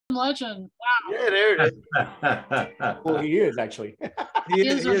legend. Wow. Yeah, there it is. Well, he is actually. He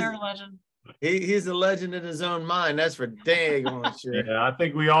is an urban legend. He's a legend in his own mind. That's for dang sure. Yeah, I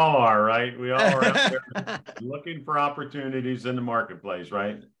think we all are, right? We all are out there looking for opportunities in the marketplace,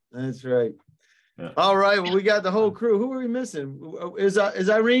 right? That's right. Yeah. All right. Well, we got the whole crew. Who are we missing? Is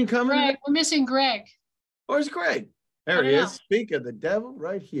Irene coming? Greg, we're missing Greg. Where's Greg? There he is. Speak of the devil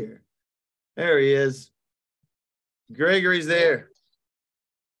right here. There he is. Gregory's there.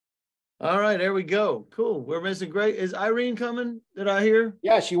 All right, there we go. Cool. We're missing Greg. Is Irene coming? Did I hear?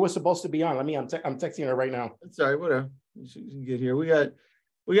 Yeah, she was supposed to be on. I'm texting her right now. Sorry, whatever. She can get here. We got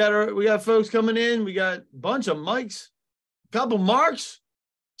folks coming in. We got a bunch of mics, a couple marks.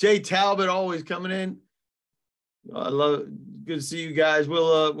 Jay Talbot always coming in. I love it. Good to see you guys.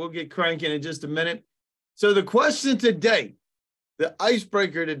 We'll get cranking in just a minute. So the question today, the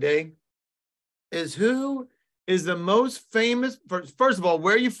icebreaker today, is who is the most famous? First of all,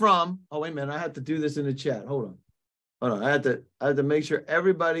 where are you from? Oh, wait a minute. I have to do this in the chat. Hold on. I have to make sure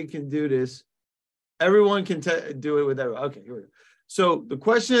everybody can do this. Everyone can do it with everyone. Okay, here we go. So the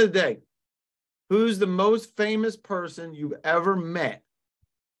question of the day, who's the most famous person you've ever met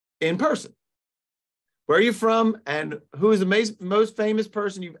in person? Where are you from, and who is the most famous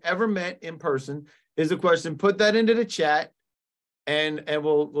person you've ever met in person is the question. Put that into the chat, and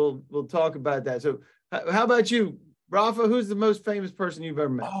we'll talk about that. So how about you, Rafa? Who's the most famous person you've ever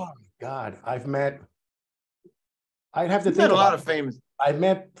met? Oh my God, I'd have to You've think met a lot of famous. I've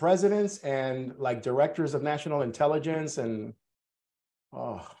met presidents and like directors of national intelligence, and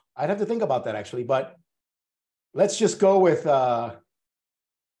I'd have to think about that actually. But let's just go with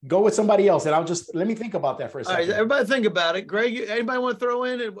somebody else, and let me think about that for a second. All right, everybody think about it. Greg, anybody want to throw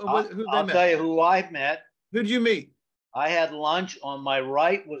in who I'll tell you who I've met. Who'd you meet? I had lunch. On my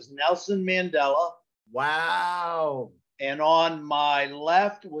right was Nelson Mandela. Wow. And on my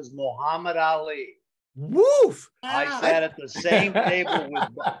left was Muhammad Ali. Woof. I sat at the same table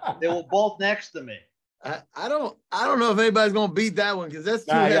they were both next to me. I don't know if anybody's gonna beat that one because that's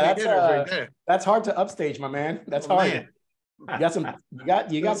two heavy hitters right there. That's hard to upstage, my man. That's hard. Man. You got some. Pop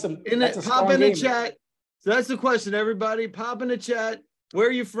in the chat. So that's the question, everybody. Pop in the chat. Where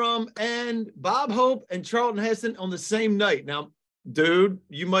are you from? And Bob Hope and Charlton Heston on the same night. Now, dude,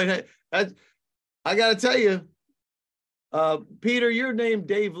 you might have. I gotta tell you, Peter, your name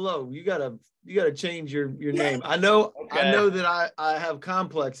Dave Lowe. You gotta change your name. I know. Okay. I know that I have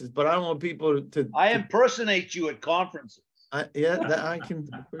complexes, but I don't want people to. I impersonate you at conferences. I can.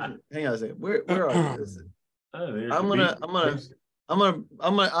 Hang on a second. Where are you? I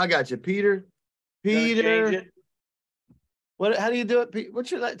got you, Peter. What? How do you do it? What's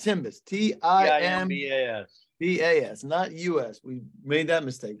your Timbas? TIMBAS, not US. We made that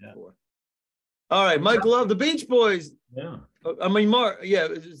mistake before. All right, Mike Love, the Beach Boys. Yeah. I mean, Mark. Yeah.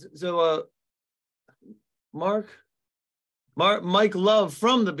 So, Mike Love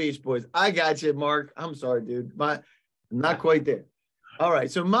from the Beach Boys. I got you, Mark. I'm sorry, dude. I'm not quite there. All right.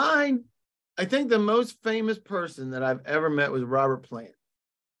 So mine. I think the most famous person that I've ever met was Robert Plant.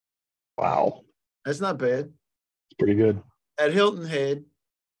 Wow. That's not bad. It's pretty good. At Hilton Head.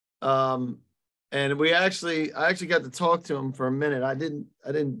 And I actually got to talk to him for a minute. I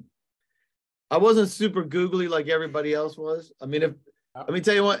wasn't super googly like everybody else was. I mean, let me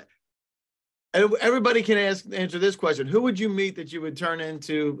tell you what, everybody can answer this question. Who would you meet that you would turn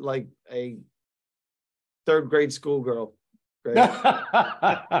into like a third grade schoolgirl?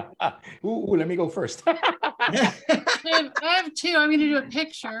 Ooh, let me go first. I have two. I'm going to do a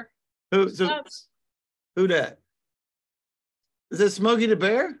picture. Who that? Is it Smokey the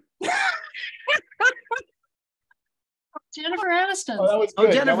Bear? Jennifer Aniston. Oh, that was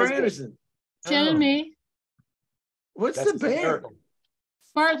good. Jennifer Aniston. Jen and me. What's the bear?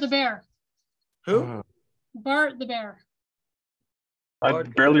 Bart the Bear. Who? Bart the Bear. I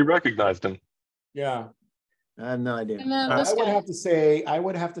barely recognized him. Yeah. I have no idea. And then I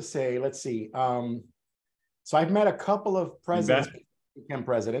would have to say, let's see. So I've met a couple of presidents, became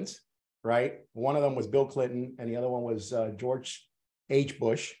presidents, right? One of them was Bill Clinton, and the other one was George H.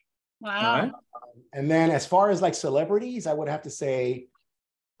 Bush. Wow. Right. And then as far as like celebrities, I would have to say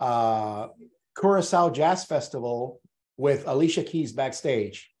Curacao Jazz Festival with Alicia Keys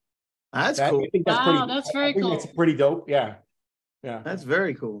backstage. That's cool. I think that's very cool. It's pretty dope. Yeah. Yeah. That's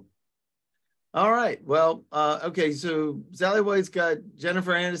very cool. All right. Well, okay. So Sally White's got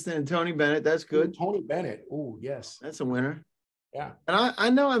Jennifer Aniston and Tony Bennett. That's good. Ooh, Tony Bennett. Oh, yes. That's a winner. Yeah. And I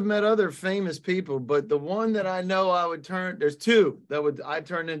know I've met other famous people, but the one that I know there's two that I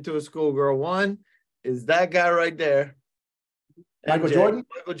turned into a schoolgirl. One is that guy right there. Michael Jordan?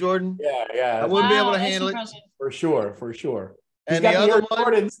 Michael Jordan. Yeah. I wouldn't be able to handle it. For sure. He's And got the the other Air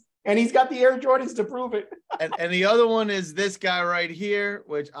one, Jordans, and he's got the Air Jordans to prove it. and the other one is this guy right here,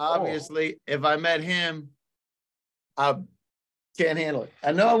 which obviously, if I met him, I can't handle it.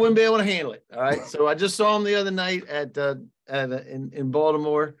 I know I wouldn't be able to handle it. All right. So I just saw him the other night in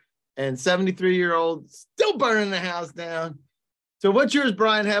Baltimore, and 73-year-old still burning the house down. So what's yours,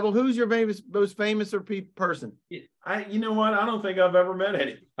 Brian Hebel? Who's your most famous or person? You know what? I don't think I've ever met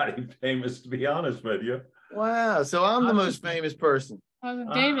anybody famous, to be honest with you. Wow. So I'm the most famous person.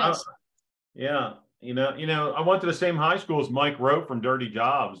 Davis. Yeah. You know, I went to the same high school as Mike Rowe from Dirty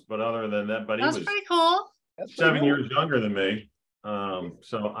Jobs, but other than that, but he That's was pretty cool. 7 years younger than me.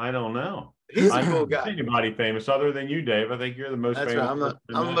 So I don't know. He's a I cool don't guy. see anybody famous other than you, Dave. I think you're the most That's famous. right. I'm person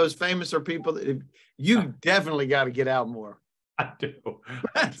the in most famous or people that you definitely got to get out more. I do.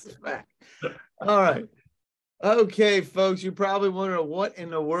 That's a fact. All right. Okay, folks, you probably want to know what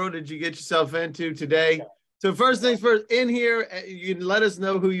in the world did you get yourself into today? So first things first, in here, you can let us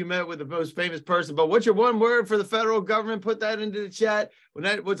know who you met with the most famous person, but what's your one word for the federal government? Put that into the chat.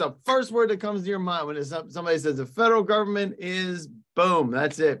 What's the first word that comes to your mind when somebody says the federal government is boom,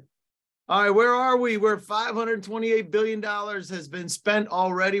 that's it. All right, where are we? We're $528 billion has been spent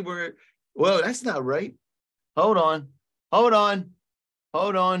already. Whoa, that's not right. Hold on.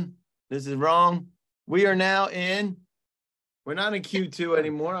 This is wrong. We are now we're not in Q2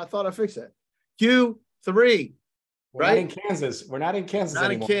 anymore. I thought I fixed that. Q3, We're not in Kansas. We're not in Kansas not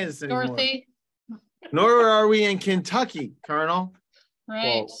anymore. in Kansas anymore. Dorothy. Nor are we in Kentucky, Colonel.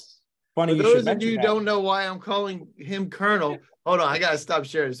 Right. Well, funny For you those should of mention you who that. don't know why I'm calling him Colonel, hold on, I gotta stop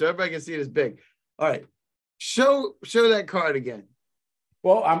sharing so everybody can see this big. All right, show that card again.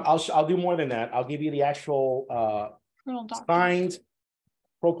 Well, I'll do more than that. I'll give you the actual Colonel Doctor. signed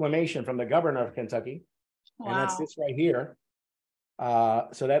proclamation from the governor of Kentucky, and that's Wow. this right here.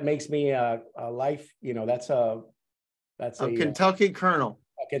 So that makes me a life. You know, that's a Kentucky Colonel.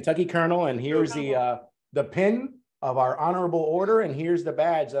 Kentucky colonel, and here's the pin of our honorable order, and here's the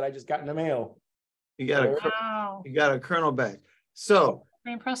badge that I just got in the mail. You got Wow. a Colonel badge. So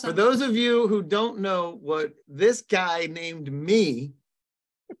Very impressive. for those of you who don't know what this guy named me,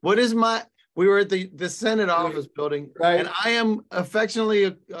 we were at the Senate office building, Right. and I am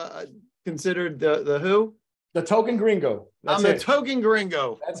affectionately considered the who? The token gringo. I'm the token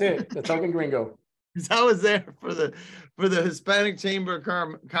gringo. That's it. The token gringo. Because I was there for the Hispanic Chamber of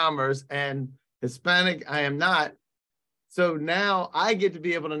Commerce, and Hispanic I am not. So now I get to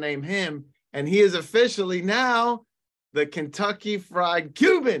be able to name him, and he is officially now the Kentucky Fried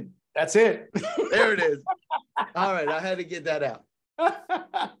Cuban. That's it. There it is. All right, I had to get that out.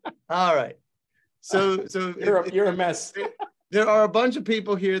 All right. So You're a mess. there are a bunch of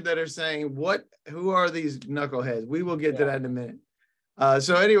people here that are saying, who are these knuckleheads? We will get to that in a minute.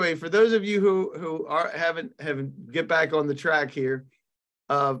 So anyway, for those of you who haven't get back on the track here,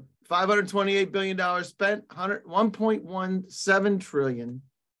 $528 billion spent, 1.17 trillion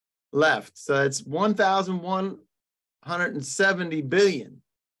left. So it's 1,170 billion,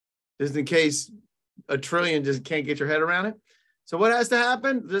 just in case a trillion just can't get your head around it. So what has to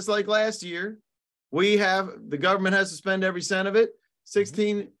happen? Just like last year, the government has to spend every cent of it,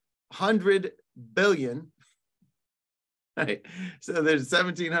 1,600 billion. Right? So there's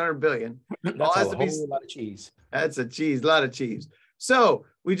 1,700 billion. That's has a to be- whole lot of cheese. That's a lot of cheese. So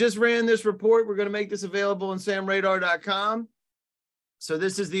we just ran this report. We're going to make this available on samradar.com. So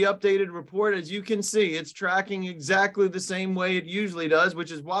this is the updated report. As you can see, it's tracking exactly the same way it usually does,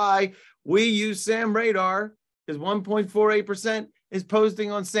 which is why we use Sam Radar, because 1.48% is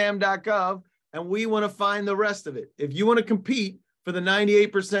posting on sam.gov, and we want to find the rest of it. If you want to compete for the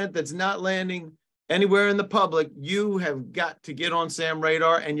 98% that's not landing anywhere in the public, you have got to get on Sam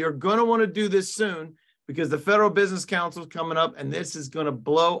Radar, and you're going to want to do this soon because the Federal Business Council is coming up, and this is going to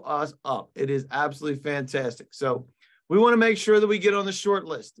blow us up. It is absolutely fantastic. So we want to make sure that we get on the short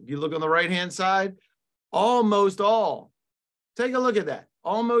list. If you look on the right-hand side, almost all, take a look at that.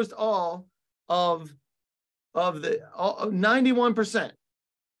 Almost all of the 91%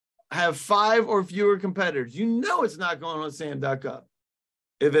 have 5 or fewer competitors. You know it's not going on sam.gov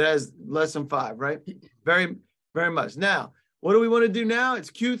if it has less than 5, right? Very, very much. Now, what do we want to do now?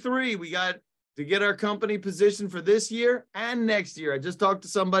 It's Q3. We got to get our company positioned for this year and next year. I just talked to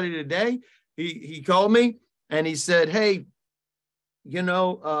somebody today. He called me and he said, "Hey, we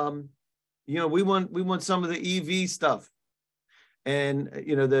want some of the EV stuff." And,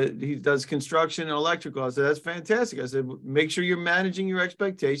 he does construction and electrical. I said, "That's fantastic." I said, "Make sure you're managing your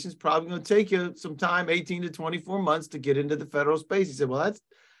expectations. Probably going to take you some time, 18 to 24 months to get into the federal space." He said, "Well,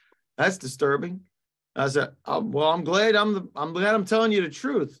 that's disturbing." I said, "Well, I'm glad I'm telling you the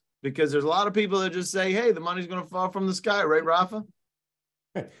truth. because there's a lot of people that just say, hey, the money's going to fall from the sky, right, Rafa?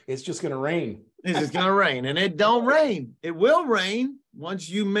 It's just going to rain. It's just going to rain, and it don't rain. It will rain once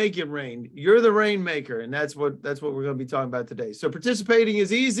you make it rain. You're the rainmaker, and that's what we're going to be talking about today. So participating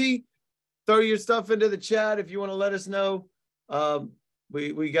is easy. Throw your stuff into the chat if you want to let us know.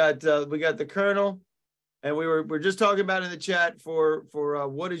 We got the Colonel, and we're just talking about in the chat for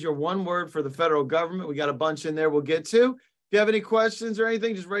what is your one word for the federal government. We got a bunch in there we'll get to. If you have any questions or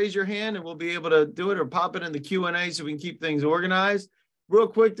anything, just raise your hand and we'll be able to do it, or pop it in the Q&A so we can keep things organized. Real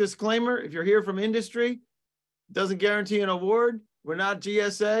quick disclaimer, if you're here from industry, doesn't guarantee an award. We're not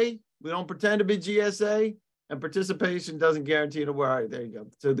GSA. We don't pretend to be GSA, and participation doesn't guarantee an award. All right, there you go.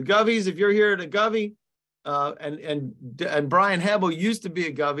 So the Govies, if you're here at a Govie, and Brian Hebel used to be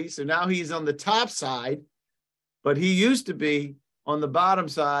a Govie, so now he's on the top side, but he used to be on the bottom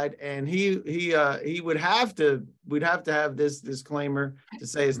side, and we'd have to have this disclaimer to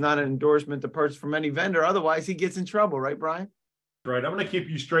say it's not an endorsement to purchase from any vendor. Otherwise, he gets in trouble, right, Brian? Right. I'm going to keep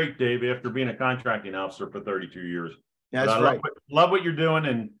you straight, Dave, after being a contracting officer for 32 years. Yeah, that's right. Love what you're doing,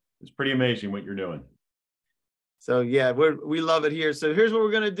 and it's pretty amazing what you're doing. So yeah, we love it here. So here's what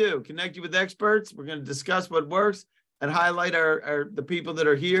we're going to do: connect you with experts. We're going to discuss what works and highlight the people that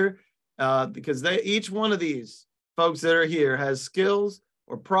are here, because each one of these folks that are here has skills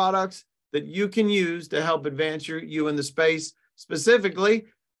or products that you can use to help advance you in the space. Specifically,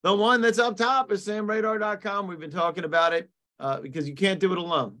 the one that's up top is samradar.com. We've been talking about it because you can't do it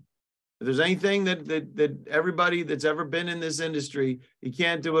alone. If there's anything that everybody that's ever been in this industry, you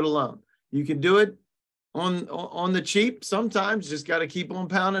can't do it alone. You can do it on the cheap. Sometimes just got to keep on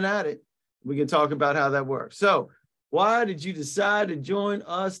pounding at it. We can talk about how that works. So why did you decide to join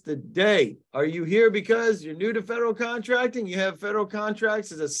us today? Are you here because you're new to federal contracting? You have federal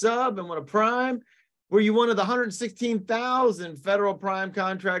contracts as a sub and want a prime? Were you one of the 116,000 federal prime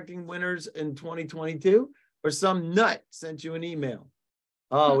contracting winners in 2022? Or some nut sent you an email?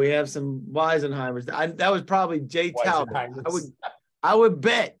 Oh, we have some Weisenheimers. That was probably Jay Talbot. I would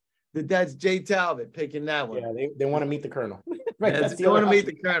bet that's Jay Talbot picking that one. Yeah, they want to meet the Colonel. Right, they want to meet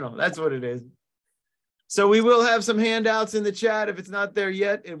the Colonel. That's what it is. So we will have some handouts in the chat. If it's not there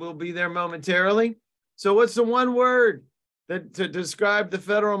yet, it will be there momentarily. So what's the one word to describe the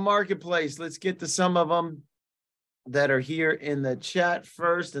federal marketplace? Let's get to some of them that are here in the chat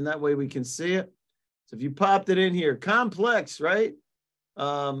first, and that way we can see it. So if you popped it in here, complex, right?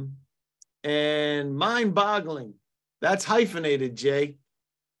 And mind-boggling. That's hyphenated, Jay.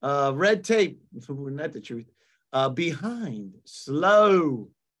 Red tape, isn't that the truth? Behind, slow,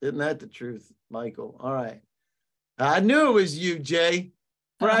 isn't that the truth, Michael? All right. I knew it was you, Jay.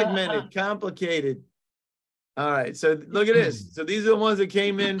 Fragmented, complicated. All right, so look at this. So these are the ones that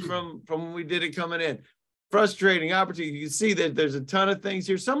came in from when we did it coming in. Frustrating, opportunity. You can see that there's a ton of things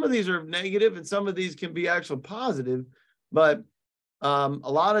here. Some of these are negative and some of these can be actual positive, but a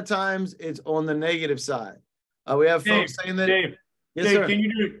lot of times it's on the negative side. We have folks saying that. Dave, yes, Dave, sir.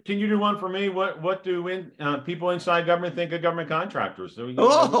 Can you do one for me? What do people inside government think of government contractors? So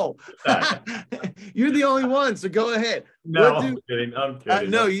You're the only one, so go ahead. No, I'm kidding. I'm kidding.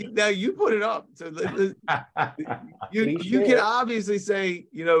 No, you put it up. So you can obviously say,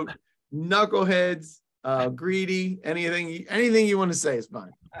 knuckleheads, greedy, anything you want to say is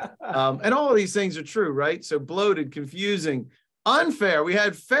fine. And all of these things are true, right? So bloated, confusing, unfair. We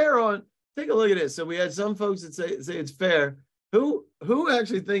had fair on. Take a look at this. So we had some folks that say it's fair. Who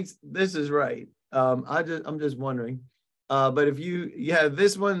actually thinks this is right? I'm just wondering. But if you have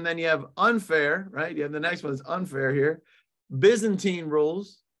this one, then you have unfair, right? You have the next one is unfair here. Byzantine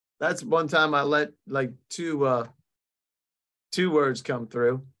rules. That's one time I let like two words come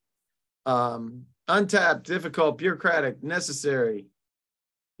through. Untapped, difficult, bureaucratic, necessary,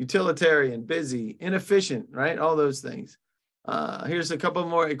 utilitarian, busy, inefficient, right? All those things. Here's a couple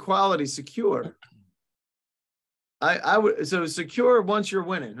more. Equality, secure. I would, so secure once you're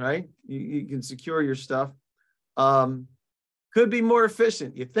winning, right? You can secure your stuff. Could be more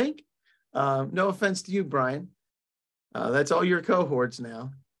efficient, you think? No offense to you, Brian. That's all your cohorts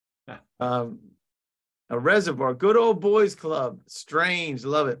now. A reservoir, good old boys club. Strange,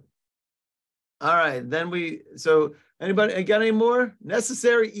 love it. All right, then so anybody got any more?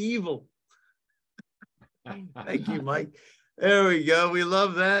 Necessary evil. Thank you, Mike. There we go. We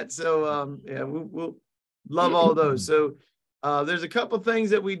love that. So yeah, we'll love all those. So there's a couple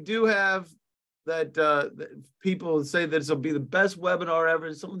things that we do have that people say that this will be the best webinar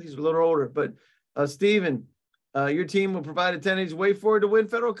ever. Some of these are a little older, but Stephen, your team will provide attendees way forward to win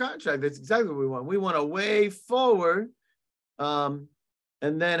federal contract. That's exactly what we want. We want a way forward.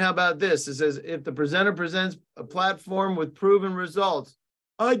 And then how about this? It says, if the presenter presents a platform with proven results,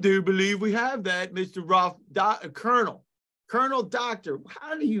 I do believe we have that, Mr. Roth, Colonel Doctor.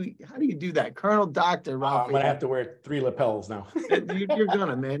 How do you do that? Colonel Doctor Roth. I'm gonna have to wear 3 lapels now. You're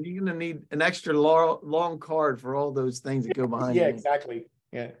gonna, man. You're gonna need an extra long card for all those things that go behind Yeah, you. exactly.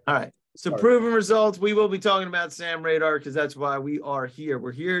 Yeah. All right. So Sorry. proven results. We will be talking about Sam Radar because that's why we are here.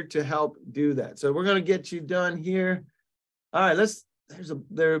 We're here to help do that. So we're gonna get you done here. All right.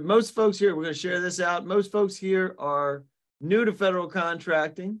 There are most folks here. We're gonna share this out. Most folks here are new to federal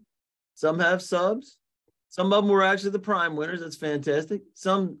contracting. Some have subs. Some of them were actually the prime winners. That's fantastic.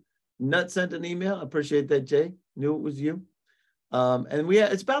 Some nut sent an email. I appreciate that, Jay. Knew it was you. And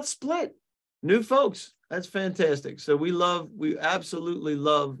it's about split. New folks. That's fantastic. So we absolutely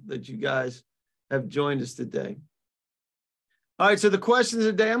love that you guys have joined us today. All right. So the questions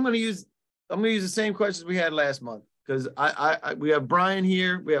of the day, I'm going to use the same questions we had last month because we have Brian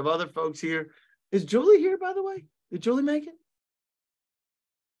here. We have other folks here. Is Julie here, by the way? Did Julie make it?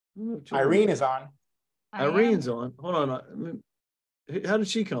 Irene is on. Irene's on. Hold on. How did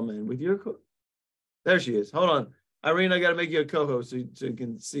she come in? With your there she is. Hold on. Irene, I got to make you a co-host so you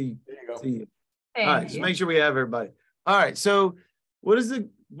can see. There you go. See you. All right. So make sure we have everybody. All right. So what does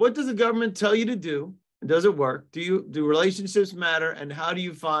the government tell you to do? And does it work? Do relationships matter? And how do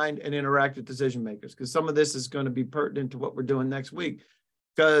you find and interact with decision makers? Because some of this is going to be pertinent to what we're doing next week.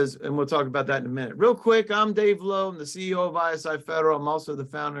 And we'll talk about that in a minute. Real quick, I'm Dave Lowe. I'm the CEO of ISI Federal. I'm also the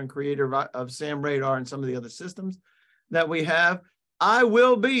founder and creator of Sam Radar and some of the other systems that we have. I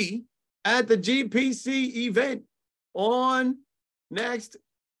will be at the GPC event on next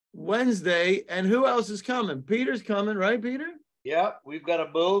Wednesday. And who else is coming? Peter's coming, right, Peter? Yeah, we've got a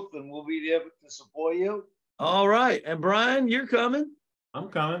booth and we'll be there to support you. All right. And Brian, you're coming? I'm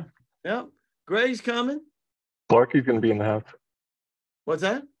coming. Yep. Greg's coming? Clarky's going to be in the house. What's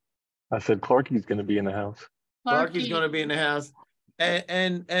that? I said Clarky's going to be in the house. Clarky's going to be in the house.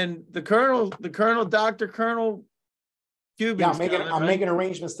 And the Colonel, Dr. Colonel Cuban's Yeah, I'm making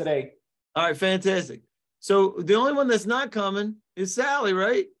arrangements today. All right, fantastic. So the only one that's not coming is Sally,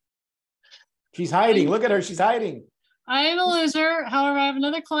 right? She's hiding. Look at her. She's hiding. I am a loser. However, I have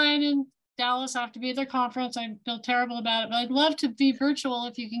another client in Dallas. I have to be at their conference. I feel terrible about it, but I'd love to be virtual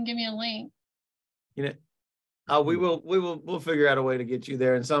if you can give me a link. You know, we'll figure out a way to get you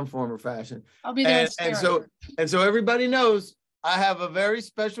there in some form or fashion. I'll be there. And so everybody knows I have a very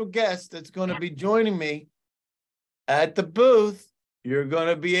special guest that's going to be joining me at the booth. You're going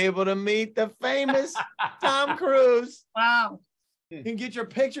to be able to meet the famous Tom Cruise. Wow. You can get your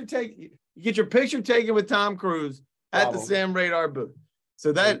picture taken. You get your picture taken with Tom Cruise at the Sam Radar booth.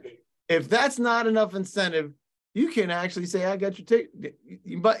 So that if that's not enough incentive, you can actually say, I got your ticket.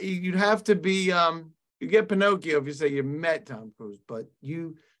 But you'd have to be you get Pinocchio if you say you met Tom Cruise, but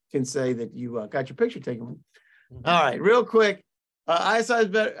you can say that you got your picture taken with him. All right, real quick. ISI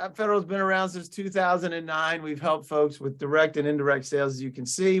Federal has been around since 2009. We've helped folks with direct and indirect sales, as you can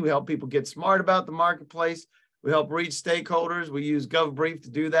see. We help people get smart about the marketplace. We help reach stakeholders. We use GovBrief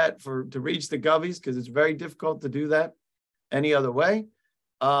to do that, to reach the govies, because it's very difficult to do that any other way.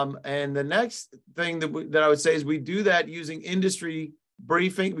 And the next thing that I would say is we do that using industry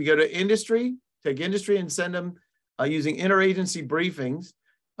briefing. We go to industry, take industry and send them using interagency briefings.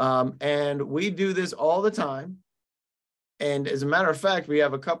 And we do this all the time. And as a matter of fact, we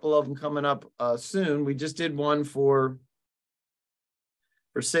have a couple of them coming up soon. We just did one for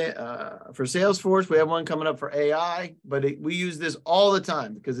Salesforce. We have one coming up for AI, but we use this all the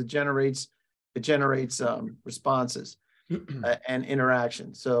time because it generates responses and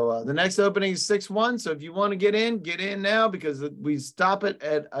interaction. So the next opening is 6/1. So if you want to get in now, because we stop it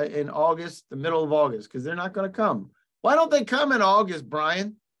in August, the middle of August, because they're not going to come. Why don't they come in August,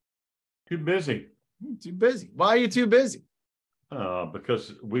 Brian? Too busy. Too busy. Why are you too busy?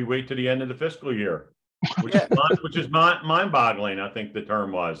 Because we wait to the end of the fiscal year, which is mind-boggling. I think the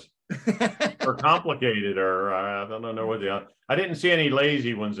term was, or complicated, or I don't know what I didn't see any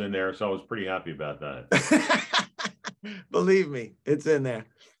lazy ones in there, so I was pretty happy about that. Believe me, it's in there.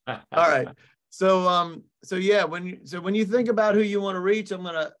 All right. So yeah, when you think about who you want to reach, I'm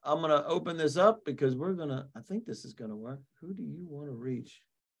gonna open this up because I think this is gonna work. Who do you want to reach?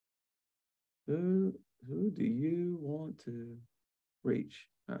 Who do you want to reach?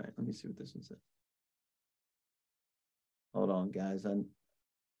 All right, let me see what this one says. Hold on, guys. I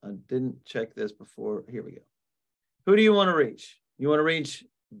didn't check this before. Here we go. Who do you want to reach? You want to reach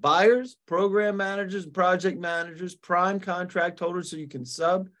buyers, program managers, project managers, prime contract holders so you can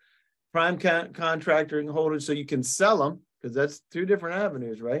sub, prime contractor holders so you can sell them, because that's two different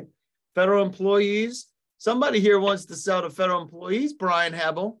avenues, right? Federal employees. Somebody here wants to sell to federal employees, Brian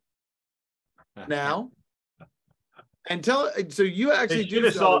Hebel. Now, And so you actually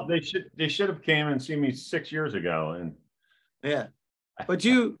They should have came and seen me 6 years ago. And yeah, but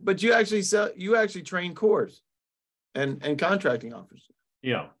you actually train corps and contracting officers.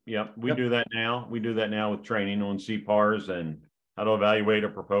 Yeah. We do that now. We do that now with training on CPARs and how to evaluate a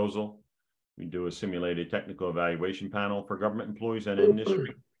proposal. We do a simulated technical evaluation panel for government employees and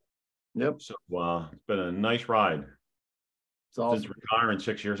industry. Yep. So it's been a nice ride. It's awesome. Since retiring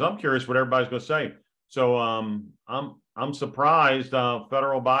 6 years. I'm curious what everybody's going to say. So I'm surprised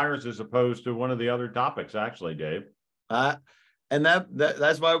federal buyers as opposed to one of the other topics, actually, Dave. And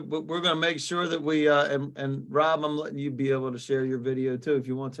that's why we're going to make sure that we and Rob, I'm letting you be able to share your video too if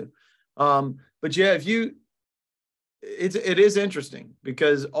you want to. But yeah, it is interesting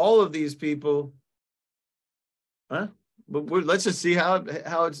because all of these people, but let's just see how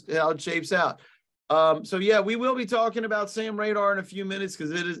it shapes out. So yeah, we will be talking about Sam Radar in a few minutes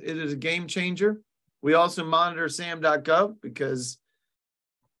because it is a game changer. We also monitor SAM.gov because,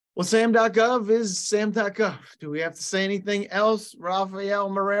 well, SAM.gov is SAM.gov. Do we have to say anything else, Rafael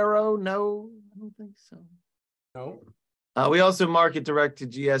Marrero? No, I don't think so. No. We also market direct to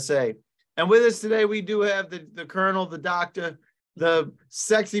GSA. And with us today, we do have the Colonel, the Doctor, the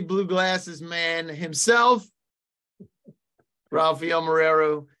sexy blue glasses man himself, Rafael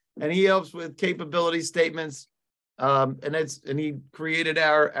Marrero, and he helps with capability statements. And he created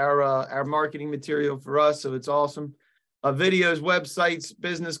our marketing material for us, so it's awesome. Videos, websites,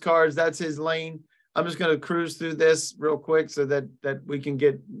 business cards, that's his lane. I'm just going to cruise through this real quick so that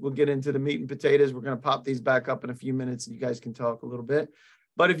we'll get into the meat and potatoes. We're going to pop these back up in a few minutes and you guys can talk a little bit.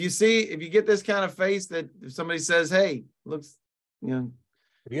 But if you get this kind of face that if somebody says, hey, looks, if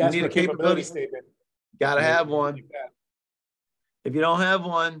you need a capability statement, got to have one. If you don't have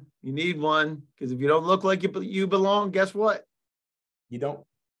one, you need one, because if you don't look like you belong, guess what? You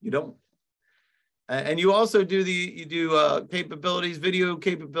don't. And you also do capabilities, video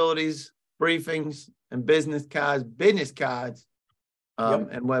capabilities, briefings, and business cards,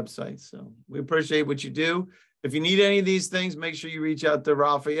 and websites. So we appreciate what you do. If you need any of these things, make sure you reach out to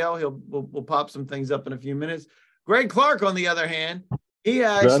Rafael. We'll pop some things up in a few minutes. Greg Clark, on the other hand, he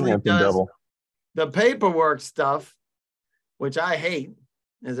actually does the paperwork stuff, which I hate,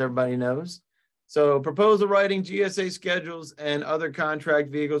 as everybody knows. So proposal writing, GSA schedules, and other contract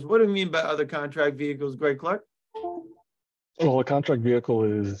vehicles. What do you mean by other contract vehicles, Greg Clark? Well, a contract vehicle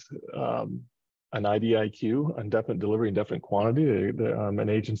is an IDIQ, indefinite delivery, indefinite quantity. An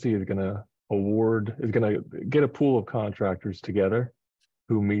agency is going to get a pool of contractors together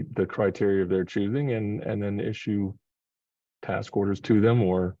who meet the criteria of their choosing and then issue task orders to them,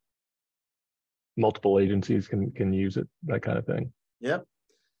 or multiple agencies can use it, that kind of thing. Yep.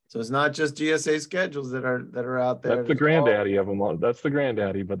 So it's not just GSA schedules that are out there. That's the granddaddy of them. That's the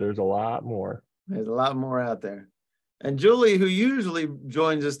granddaddy, but there's a lot more. There's a lot more out there. And Julie, who usually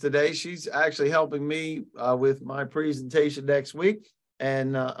joins us today, she's actually helping me with my presentation next week,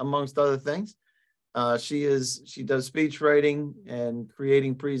 and amongst other things. She does speech writing and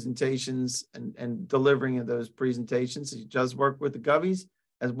creating presentations and delivering of those presentations. She does work with the Govies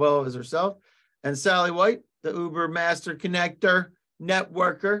as well as herself. And Sally White, the Uber Master Connector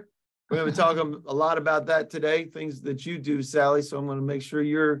Networker. We're going to be talking a lot about that today, things that you do, Sally. So I'm going to make sure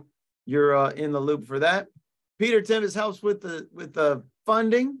you're in the loop for that. Peter Timbers helps with the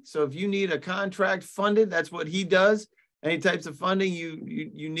funding. So if you need a contract funded, that's what he does. Any types of funding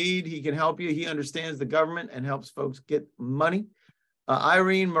you need, he can help you. He understands the government and helps folks get money.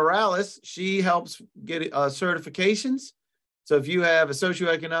 Irene Morales, she helps get certifications. So if you have a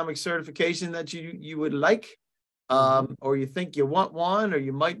socioeconomic certification that you would like, or you think you want one, or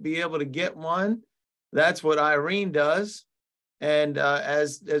you might be able to get one, that's what Irene does. And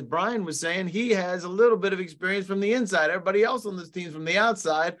as Brian was saying, he has a little bit of experience from the inside. Everybody else on this team's from the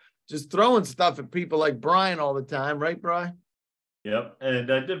outside, just throwing stuff at people like Brian all the time, right, Brian? Yep.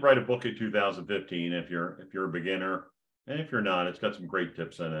 And I did write a book in 2015. If you're a beginner, and if you're not, it's got some great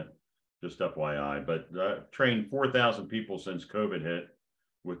tips in it. Just FYI, but I've trained 4,000 people since COVID hit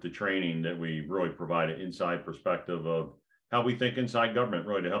with the training that we really provide an inside perspective of how we think inside government,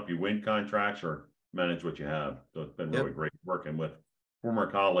 really to help you win contracts or manage what you have. So it's been really great working with former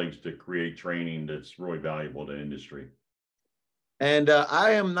colleagues to create training that's really valuable to industry. And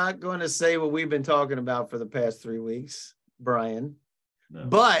I am not going to say what we've been talking about for the past 3 weeks, Brian,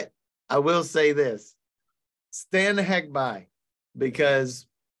 but I will say this, stand the heck by, because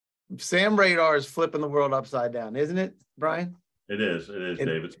Sam Radar is flipping the world upside down, isn't it, Brian? It is,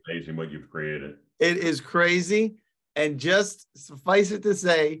 Dave. It's amazing what you've created. It is crazy. And just suffice it to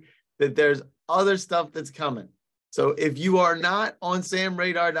say that there's other stuff that's coming. So if you are not on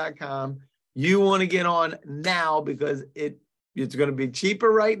samradar.com, you want to get on now because it's going to be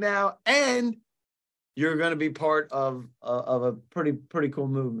cheaper right now, and you're going to be part of a pretty cool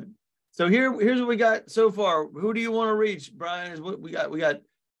movement. So here's what we got so far. Who do you want to reach, Brian? Is what we got. We got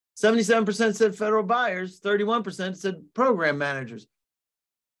 77% said federal buyers, 31% said program managers.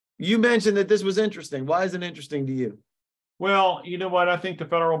 You mentioned that this was interesting. Why is it interesting to you? Well, you know what? I think the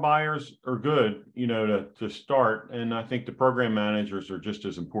federal buyers are good, to start. And I think the program managers are just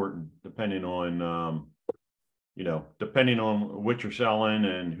as important, depending on what you're selling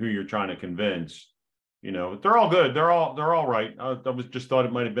and who you're trying to convince. They're all good. They're all right. I just thought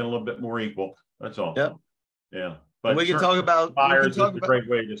it might have been a little bit more equal. That's all. Yep. Yeah. But we can talk about buyers is a great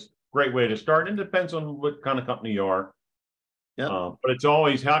way to start. And it depends on what kind of company you are. Yeah. But it's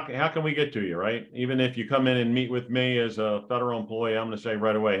always how can we get to you, right? Even if you come in and meet with me as a federal employee, I'm going to say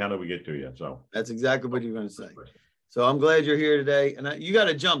right away, how do we get to you? So that's exactly what you're going to say. So I'm glad you're here today, and you got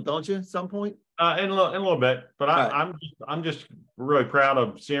to jump, don't you, at some point? In a little bit, but I'm just really proud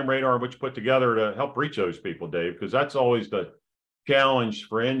of Sam Radar, which put together to help reach those people, Dave, because that's always the challenge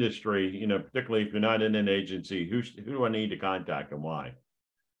for industry. Particularly if you're not in an agency, who do I need to contact and why?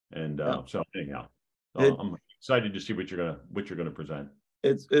 And so anyhow, I'm excited to see what you're gonna present.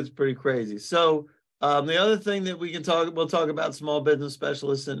 It's pretty crazy. So the other thing that we'll talk about small business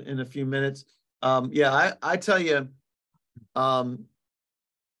specialists in a few minutes. I tell you,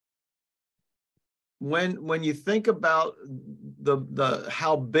 when you think about the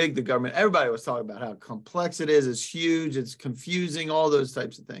how big the government, everybody was talking about how complex it is, it's huge, it's confusing, all those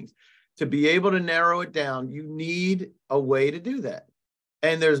types of things. To be able to narrow it down, you need a way to do that.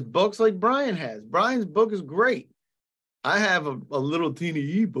 And there's books like Brian has. Brian's book is great. I have a little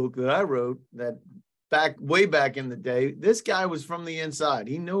teeny book that I wrote that way back in the day. This guy was from the inside.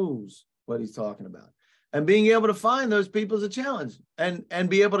 He knows what he's talking about. And being able to find those people is a challenge. And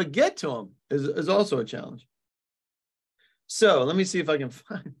be able to get to them is also a challenge. So let me see if I can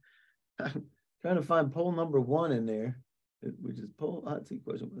find, I'm trying to find poll number 1 in there, which is poll hot seat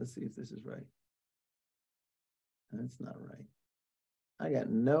question. Let's see if this is right. That's not right. I got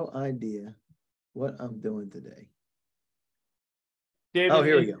no idea what I'm doing today. David,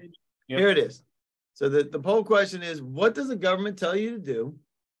 here we go. Yep. Here it is. So the poll question is, what does the government tell you to do?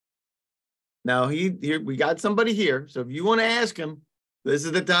 Now we got somebody here. So if you want to ask him, this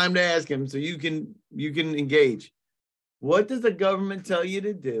is the time to ask him so you can engage. What does the government tell you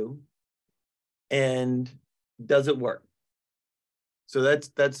to do? And does it work? So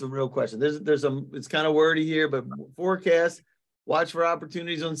that's the real question. There's some, it's kind of wordy here, but forecast. Watch for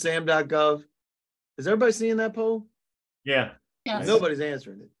opportunities on sam.gov. Is everybody seeing that poll? Yeah. Yes. Nobody's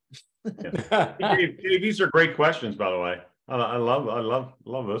answering it. Yeah. These are great questions, by the way. I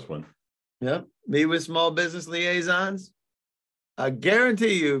love this one. Yep. Meet with small business liaisons. I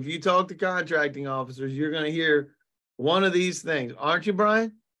guarantee you, if you talk to contracting officers, you're going to hear one of these things. Aren't you,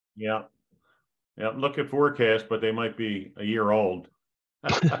 Brian? Yeah. Yeah. Look at forecasts, but they might be a year old.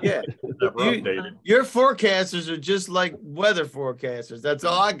 Yeah. Your forecasters are just like weather forecasters. That's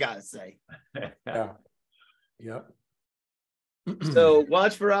all I got to say. Yeah. Yep. So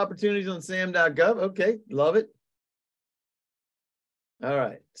watch for opportunities on sam.gov. Okay. Love it. All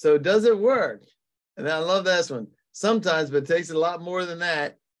right. So does it work? And I love this one. Sometimes, but it takes a lot more than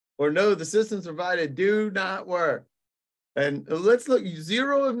that. Or no, the systems provided do not work. And let's look.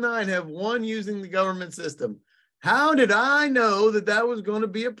 0 of 9 have one using the government system. How did I know that was going to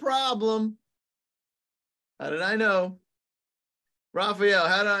be a problem? How did I know? Raphael,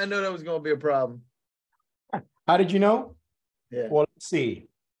 how did I know that was going to be a problem? How did you know? Yeah. Well, let's see.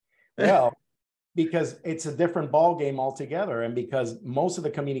 Well, because it's a different ball game altogether, and because most of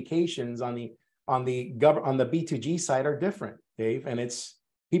the communications on the B2G side are different, Dave, and it's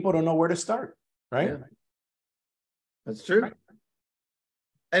people don't know where to start, right? Yeah. That's true. Right.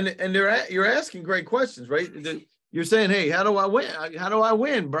 And you're asking great questions, right? You're saying, hey, how do I win? How do I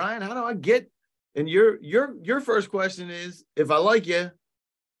win, Brian? How do I get? And your first question is, if I like you,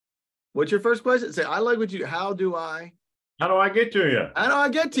 what's your first question? Say, I like what you. How do I get to you? How do I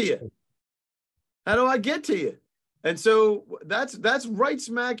get to you? How do I get to you? And so that's right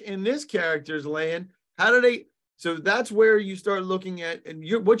smack in this character's land. How do they? So that's where you start looking at, and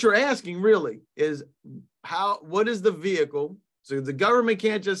what you're asking really is what is the vehicle? So the government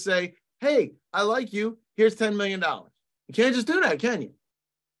can't just say, hey, I like you, here's $10 million. You can't just do that, can you?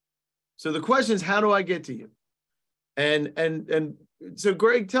 So the question is, how do I get to you? And so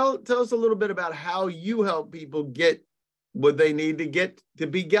Greg, tell us a little bit about how you help people get what they need to get to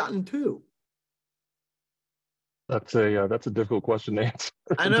be gotten to. That's a difficult question to answer.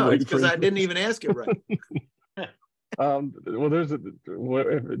 I know, it's because I didn't even ask it right. Well,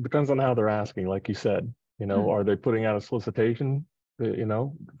 it depends on how they're asking, like you said. Are they putting out a solicitation,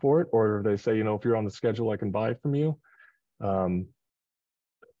 for it, or they say, if you're on the schedule, I can buy from you. I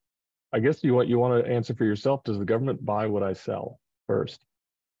guess you want to answer for yourself. Does the government buy what I sell first,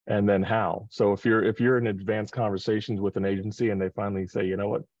 and then how? So if you're in advanced conversations with an agency and they finally say, you know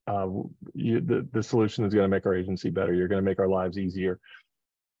what, the solution is going to make our agency better. You're going to make our lives easier.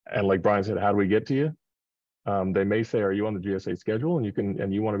 And like Brian said, how do we get to you? They may say, are you on the GSA schedule?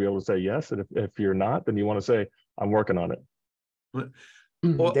 And you want to be able to say yes. And if you're not, then you want to say, I'm working on it.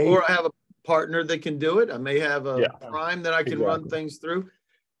 Or I have a partner that can do it. I may have a prime that I can run things through.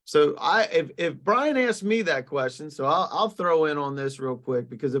 So if Brian asked me that question, so I'll throw in on this real quick,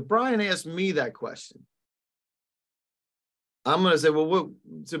 because if Brian asked me that question, I'm going to say, well, we'll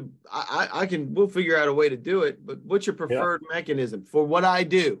figure out a way to do it, but what's your preferred mechanism for what I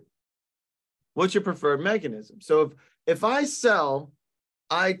do? What's your preferred mechanism? So if I sell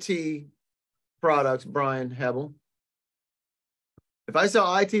IT products, Brian Hebel, if I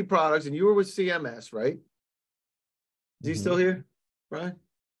sell IT products and you were with CMS, right? Is he still here, Brian?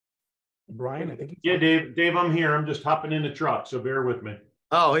 Brian, I think. Yeah, Dave, I'm here. I'm just hopping in the truck, so bear with me.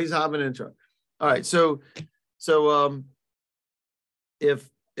 Oh, he's hopping in the truck. All right, so if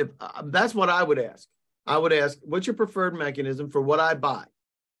that's what I would ask. I would ask, what's your preferred mechanism for what I buy?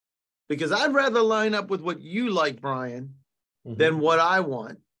 Because I'd rather line up with what you like, Brian, than what I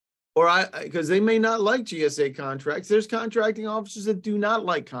want. Because they may not like GSA contracts. There's contracting officers that do not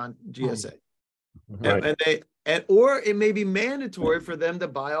like GSA. Right. Or it may be mandatory for them to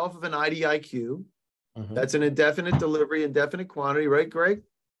buy off of an IDIQ. That's an indefinite delivery, indefinite quantity, right, Greg?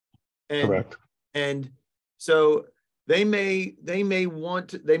 Correct. And so they may be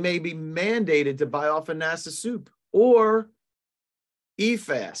mandated to buy off a NASA soup or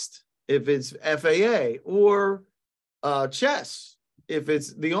EFAST if it's FAA, or CHESS if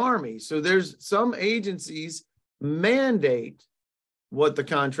it's the Army. So there's some agencies mandate what the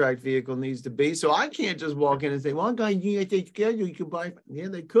contract vehicle needs to be. So I can't just walk in and say, well, I'm going to GSA schedule, you can buy. Yeah,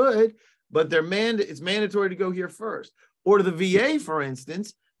 they could, but it's mandatory to go here first. Or the VA, for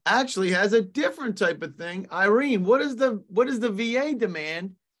instance, actually has a different type of thing. Irene, what is the VA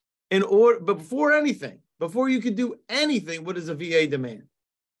demand in order, but before you could do anything, what is a VA demand?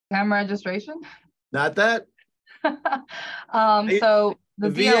 PEM registration? Not that. So the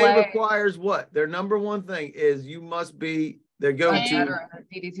VA requires what? Their number one thing is you must be, they go to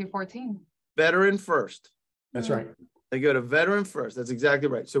DD 214. veteran first. That's right. They go to veteran first. That's exactly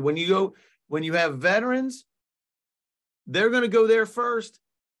right. So when you have veterans, they're going to go there first,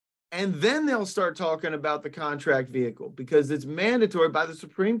 and then they'll start talking about the contract vehicle, because it's mandatory by the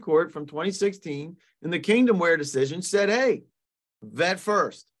Supreme Court from 2016 in the Kingdomware decision said, hey, vet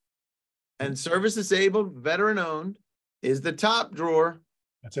first. And service disabled, veteran owned is the top drawer.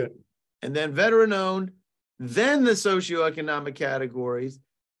 That's it. And then veteran owned, then the socioeconomic categories,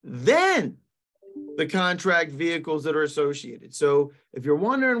 then the contract vehicles that are associated. So if you're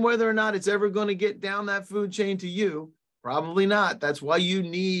wondering whether or not it's ever going to get down that food chain to you, probably not. That's why you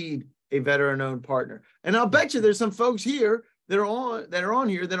need a veteran-owned partner. And I'll bet you there's some folks here that are on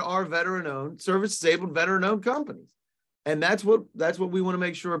here that are veteran-owned, service-disabled, veteran-owned companies. And that's what we want to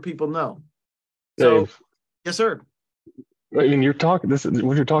make sure people know. So, Dave, yes, sir. I mean, this is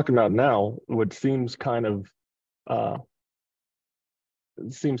what you're talking about now, what seems kind of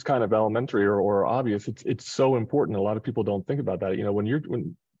elementary or obvious. It's so important. A lot of people don't think about that.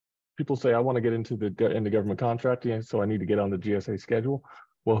 When people say, I want to get into government contracting, so I need to get on the GSA schedule.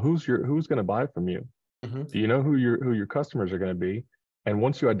 Well, who's going to buy from you? Do you know who your customers are going to be? And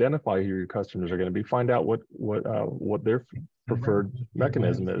once you identify who your customers are going to be, find out what their preferred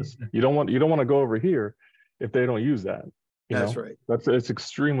mechanism is. You don't want to go over here if they don't use that. That's right. It's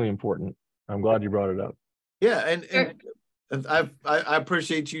extremely important. I'm glad you brought it up. Yeah, and I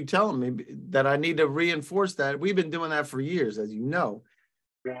appreciate you telling me that I need to reinforce that. We've been doing that for years, as you know,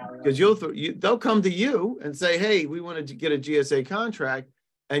 because they'll come to you and say, hey, we wanted to get a GSA contract,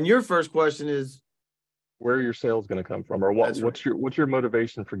 and your first question is, where are your sales going to come from, or what's your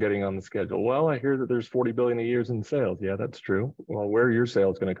motivation for getting on the schedule? Well, I hear that there's 40 billion a year in sales. Yeah, that's true. Well, where are your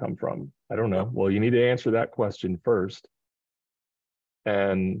sales going to come from? I don't know. Well, you need to answer that question first,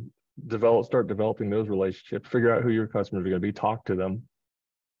 and start developing those relationships. Figure out who your customers are going to be. Talk to them,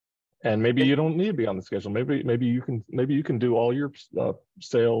 and maybe you don't need to be on the schedule. Maybe you can do all your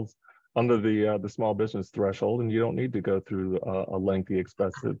sales under the small business threshold, and you don't need to go through a lengthy,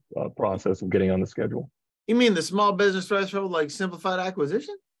 expensive process of getting on the schedule. You mean the small business threshold, like simplified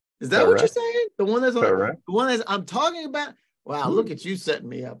acquisition? Is that what you're saying? The one that's I'm talking about? Wow, look at you setting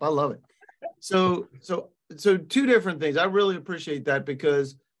me up. I love it. So so two different things. I really appreciate that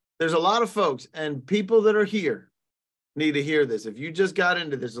because there's a lot of folks and people that are here need to hear this. If you just got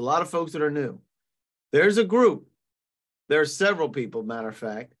into this, a lot of folks that are new. There's a group, there are several people, matter of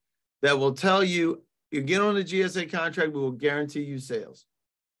fact, that will tell you, you get on a GSA contract, we will guarantee you sales.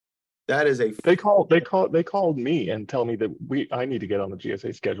 That is a they called me and tell me that I need to get on the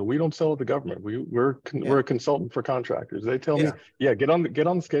GSA schedule. We don't sell to the government. We're a consultant for contractors. They tell me, yeah, get on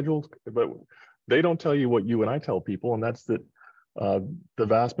the schedule, but they don't tell you what you and I tell people, and that's that the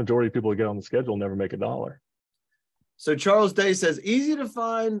vast majority of people who get on the schedule never make a dollar. So Charles Day says, easy to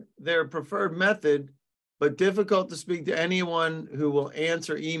find their preferred method, but difficult to speak to anyone who will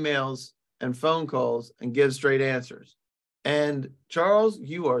answer emails and phone calls and give straight answers. And Charles,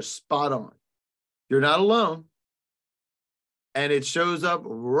 you are spot on. You're not alone. And it shows up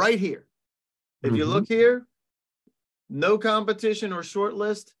right here. If you look here, no competition or short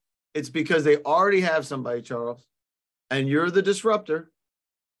list, it's because they already have somebody, Charles, and you're the disruptor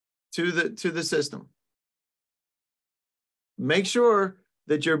to the system. Make sure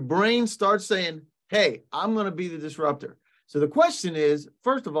that your brain starts saying, hey, I'm going to be the disruptor. So the question is,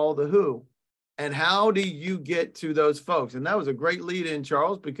 first of all, the who, and how do you get to those folks? And that was a great lead in,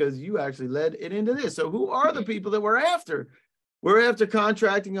 Charles, because you actually led it into this. So who are the people that we're after? We're after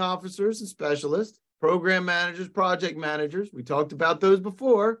contracting officers and specialists, program managers, project managers. We talked about those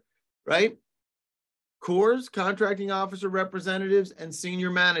before, right? Cores, contracting officer representatives, and senior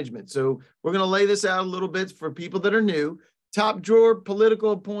management. So we're going to lay this out a little bit for people that are new. Top drawer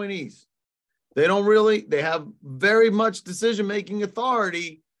political appointees. They have very much decision-making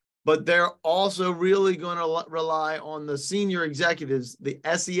authority, but they're also really going to rely on the senior executives, the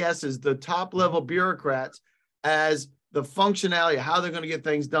SESs, the top-level bureaucrats, as the functionality, how they're going to get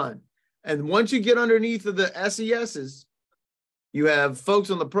things done. And once you get underneath of the SESs, you have folks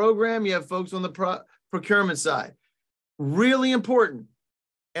on the program, you have folks on the procurement side. Really important.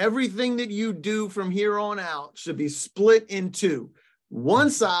 Everything that you do from here on out should be split in two. One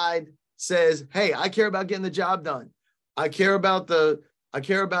side says, hey, I care about getting the job done. I care about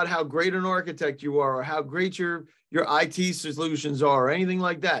how great an architect you are, or how great your IT solutions are, or anything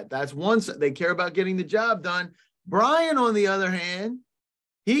like that. That's one side. They care about getting the job done. Brian, on the other hand,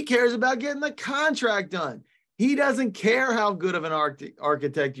 he cares about getting the contract done. He doesn't care how good of an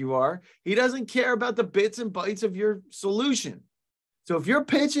architect you are. He doesn't care about the bits and bytes of your solution. So if you're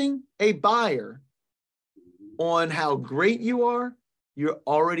pitching a buyer on how great you are, you're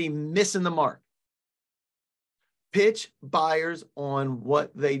already missing the mark. Pitch buyers on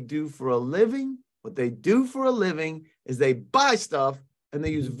what they do for a living. What they do for a living is they buy stuff and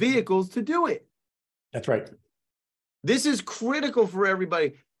they use vehicles to do it. That's right. This is critical for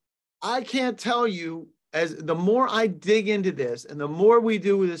everybody. I can't tell you, as the more I dig into this and the more we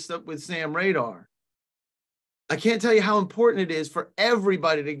do with this stuff with Sam Radar, I can't tell you how important it is for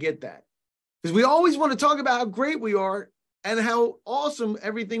everybody to get that. Because we always want to talk about how great we are and how awesome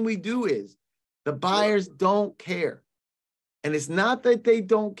everything we do is. The buyers don't care. And it's not that they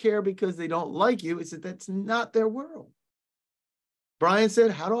don't care because they don't like you. It's that that's not their world. Brian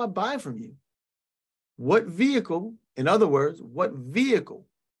said, how do I buy from you? What vehicle, in other words, what vehicle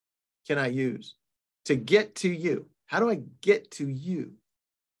can I use to get to you? How do I get to you?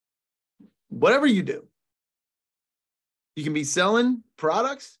 Whatever you do. You can be selling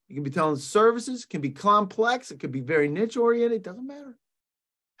products. You can be selling services. It can be complex. It could be very niche oriented. It doesn't matter.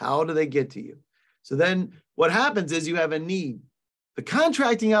 How do they get to you? So then what happens is you have a need. The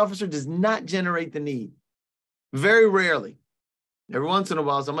contracting officer does not generate the need. Very rarely. Every once in a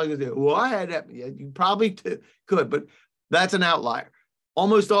while, somebody's going to say, well, I had that. Yeah, you probably could, but that's an outlier.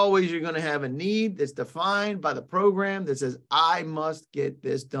 Almost always you're going to have a need that's defined by the program that says, I must get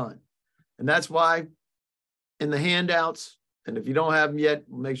this done. And that's why in the handouts, and if you don't have them yet,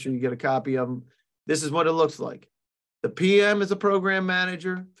 make sure you get a copy of them. This is what it looks like. The PM is a program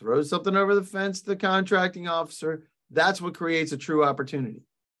manager, throws something over the fence to the contracting officer. That's what creates a true opportunity.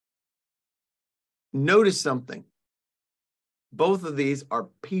 Notice something. Both of these are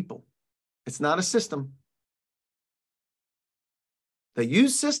people. It's not a system. They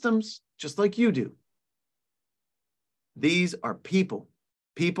use systems just like you do. These are people.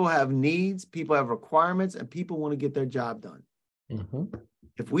 People have needs, people have requirements, and people want to get their job done. Mm-hmm.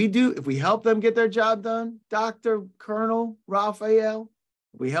 If we help them get their job done, Dr. Colonel Raphael,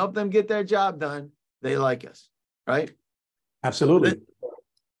 if we help them get their job done, they like us, right? Absolutely.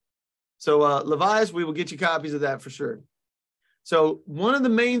 So Levias, we will get you copies of that for sure. So one of the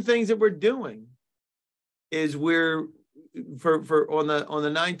main things that we're doing is we're on the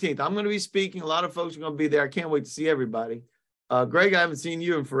 19th. I'm going to be speaking. A lot of folks are going to be there. I can't wait to see everybody. Greg, I haven't seen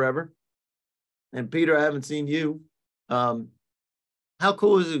you in forever. And Peter, I haven't seen you. How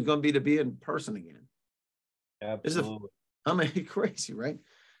cool is it going to be to be in person again? Absolutely. I mean, crazy, right?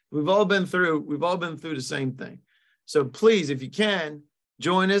 We've all been through the same thing. So please, if you can,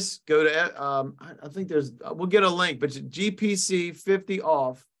 join us. Go to, I think we'll get a link, but GPC 50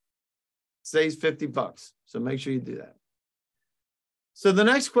 off saves $50. So make sure you do that. So the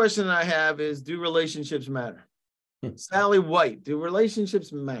next question I have is, do relationships matter? Sally White, do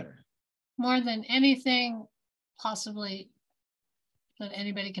relationships matter? More than anything possibly that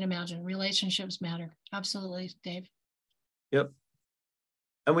anybody can imagine, relationships matter. Absolutely, Dave. Yep.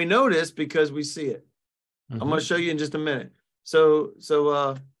 And we know this because we see it. I'm going to show you in just a minute. So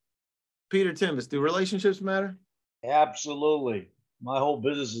Peter Timbus, do relationships matter? Absolutely. My whole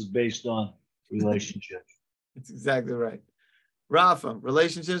business is based on relationships. That's exactly right. Rafa,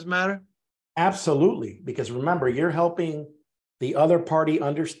 relationships matter? Absolutely. Because remember, you're helping the other party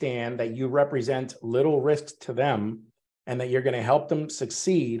understand that you represent little risk to them and that you're going to help them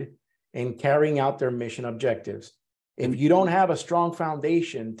succeed in carrying out their mission objectives. If you don't have a strong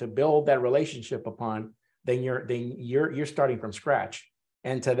foundation to build that relationship upon, then you're starting from scratch.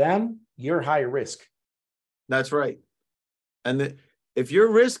 And to them, you're high risk. That's right. And if you're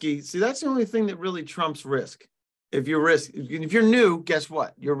risky, see, that's the only thing that really trumps risk. If you're new, guess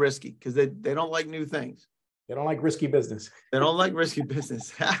what? You're risky because they don't like new things. They don't like risky business. They don't like risky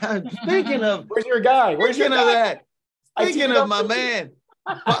business. Speaking of, where's your guy? Speaking of my man,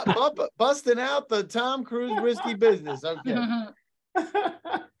 busting out the Tom Cruise risky business. Okay.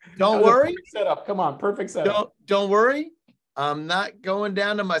 Don't worry. Setup. Come on, perfect setup. Don't worry. I'm not going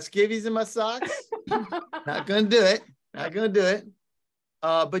down to my skivvies and my socks. Not gonna do it. Not gonna do it.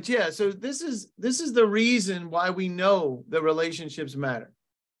 But yeah, so this is the reason why we know that relationships matter.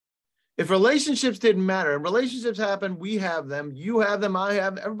 If relationships didn't matter, and relationships happen, we have them, you have them, I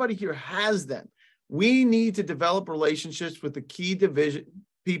have them, everybody here has them. We need to develop relationships with the key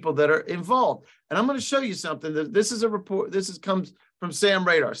people that are involved. And I'm going to show you something. This is a report. Comes from Sam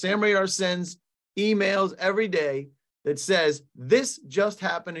Radar. Sam Radar sends emails every day that says this just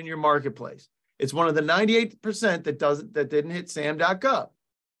happened in your marketplace. It's one of the 98% that didn't hit sam.gov,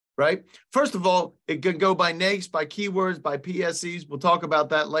 right? First of all, it could go by NAICS, by keywords, by PSEs. We'll talk about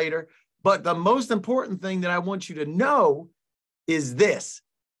that later. But the most important thing that I want you to know is this.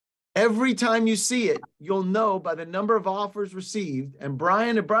 Every time you see it, you'll know by the number of offers received. And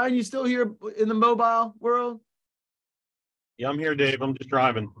Brian, you still here in the mobile world? Yeah, I'm here, Dave. I'm just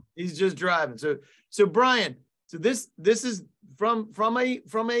driving. He's just driving. So Brian, so this is from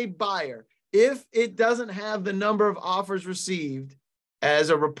a buyer. If it doesn't have the number of offers received as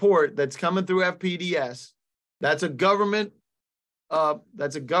a report that's coming through FPDS, that's a government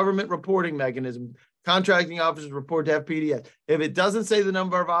reporting mechanism. Contracting officers report to FPDS. If it doesn't say the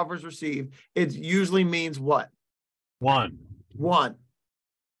number of offers received, it usually means what? One. I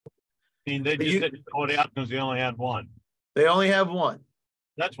mean, they just didn't call it out because they only had one. They only have one.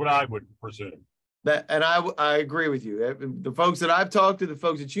 That's what I would presume. And I agree with you. The folks that I've talked to, the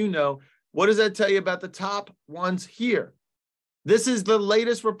folks that you know, what does that tell you about the top ones here? This is the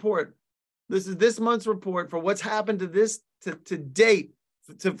latest report. This is this month's report for what's happened to this to date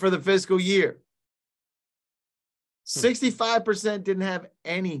for the fiscal year. 65% didn't have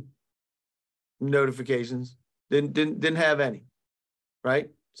any notifications. Didn't have any, right?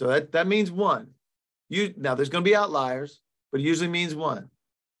 So that means one. Now there's going to be outliers, but it usually means one.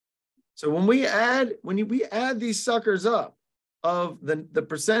 So when we add these suckers up of the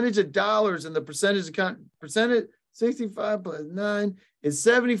percentage of dollars and the percentage 65 plus 9 is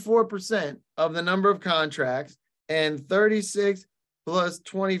 74% of the number of contracts, and 36 plus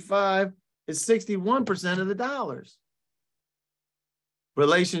 25 is 61% of the dollars.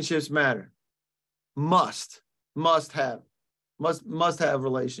 Relationships matter. Must have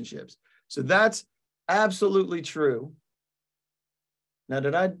relationships. So that's absolutely true. Now,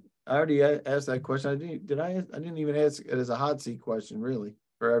 I already asked that question? I didn't even ask it as a hot seat question, really,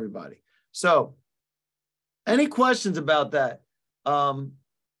 for everybody. So, any questions about that?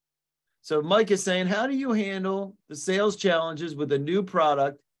 So Mike is saying, how do you handle the sales challenges with a new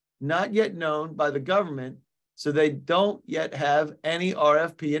product not yet known by the government, so they don't yet have any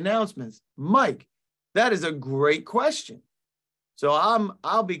RFP announcements? Mike, that is a great question. So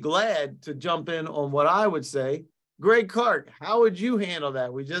I'll be glad to jump in on what I would say. Greg Clark, how would you handle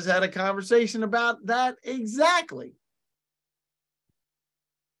that? We just had a conversation about that exactly.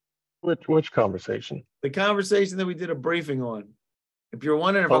 Which conversation? The conversation that we did a briefing on. If you're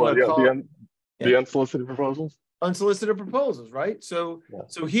wondering if I'm going to call the unsolicited proposals. Unsolicited proposals, right? So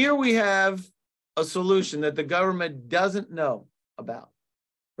here we have a solution that the government doesn't know about,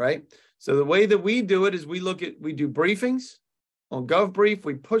 right? So the way that we do it is we do briefings on GovBrief.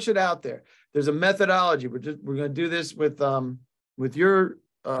 We push it out there. There's a methodology. We're going to do this with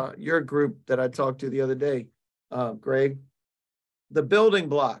your group that I talked to the other day, Greg. The building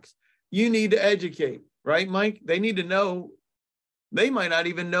blocks. You need to educate, right, Mike? They need to know. They might not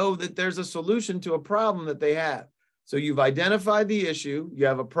even know that there's a solution to a problem that they have. So you've identified the issue. You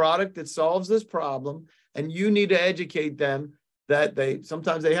have a product that solves this problem, and you need to educate them that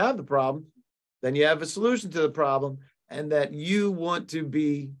sometimes they have the problem. Then you have a solution to the problem, and that you want to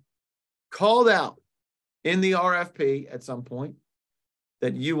be called out in the RFP at some point,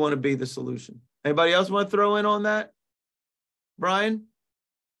 that you want to be the solution. Anybody else want to throw in on that? Brian?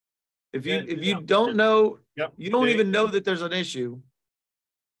 If you don't know, you don't even know that there's an issue,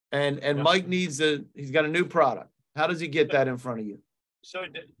 and Mike he's got a new product. How does he get that in front of you? So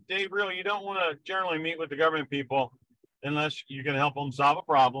Dave, really, you don't want to generally meet with the government people unless you can help them solve a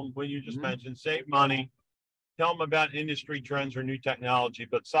problem. What you just mentioned, save money, tell them about industry trends or new technology,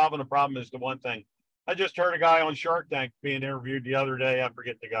 but solving a problem is the one thing. I just heard a guy on Shark Tank being interviewed the other day. I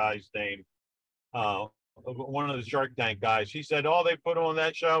forget the guy's name. One of the Shark Tank guys. He said all they put on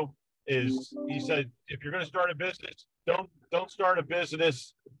that show is, he said, if you're going to start a business, don't start a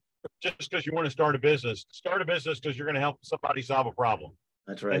business just because you want to start a business. Start a business because you're going to help somebody solve a problem.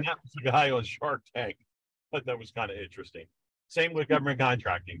 That's right. And that was the guy on Shark Tank. But that was kind of interesting. Same with government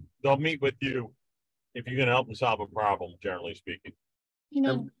contracting. They'll meet with you if you're going to help them solve a problem, generally speaking. You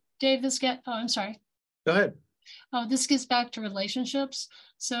know, Dave, I'm sorry. Go ahead. This gets back to relationships.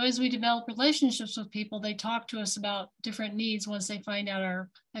 So as we develop relationships with people, they talk to us about different needs once they find out our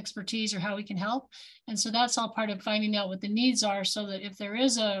expertise or how we can help. And so that's all part of finding out what the needs are, so that if there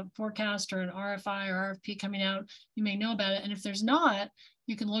is a forecast or an RFI or RFP coming out, you may know about it. And if there's not,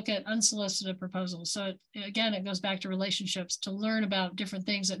 you can look at unsolicited proposals. So again, it goes back to relationships to learn about different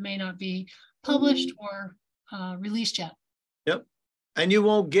things that may not be published or released yet. Yep. And you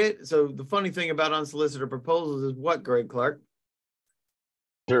won't get, so the funny thing about unsolicited proposals is what, Greg Clark?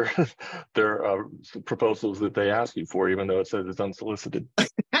 They're proposals that they ask you for, even though it says it's unsolicited.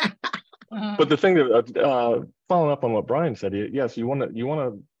 But the thing that, following up on what Brian said, yes, you want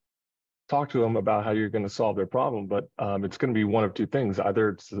to talk to them about how you're going to solve their problem, but it's going to be one of two things. Either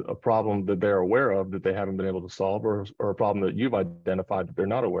it's a problem that they're aware of that they haven't been able to solve, or a problem that you've identified that they're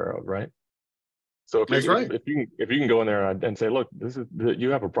not aware of, right? So if you can go in there and say, look, you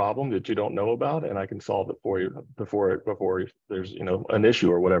have a problem that you don't know about, and I can solve it for you before there's an issue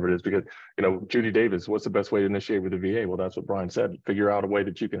or whatever it is. Because Judy Davis, what's the best way to initiate with the VA? Well, that's what Brian said. Figure out a way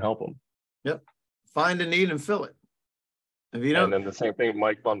that you can help them. Yep. Find a need and fill it. If you don't, and then the same thing,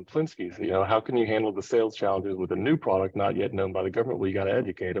 Mike von Plinsky's. How can you handle the sales challenges with a new product not yet known by the government? Well, you got to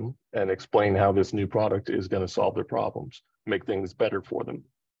educate them and explain how this new product is going to solve their problems, make things better for them.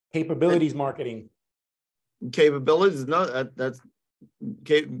 Capabilities marketing. Capabilities, that's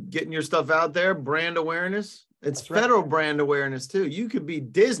getting your stuff out there. Brand awareness. It's federal brand awareness too. You could be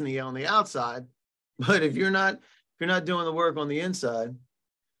Disney on the outside, but if you're not doing the work on the inside,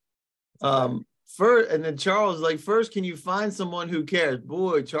 and then Charles, first, can you find someone who cares?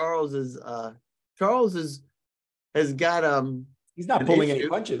 Boy, Charles has got he's not pulling any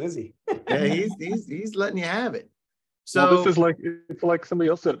punches, is he? Yeah, he's letting you have it. So well, this is it's like somebody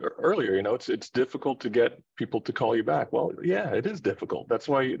else said earlier. It's difficult to get people to call you back. Well, yeah, it is difficult. That's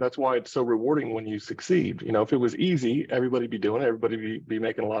why it's so rewarding when you succeed. If it was easy, everybody'd be doing it. Everybody be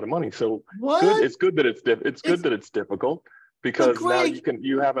making a lot of money. So it's good that it's difficult, because Greg, now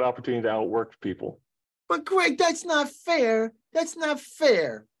you have an opportunity to outwork people. But Greg, that's not fair. That's not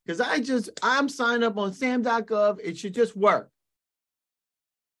fair, because I'm signed up on SAM.gov. It should just work.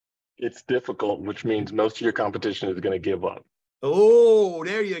 It's difficult, which means most of your competition is going to give up. Oh,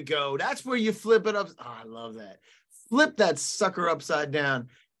 there you go. That's where you flip it up. Oh, I love that. Flip that sucker upside down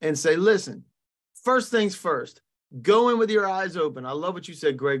and say, listen, first things first, go in with your eyes open. I love what you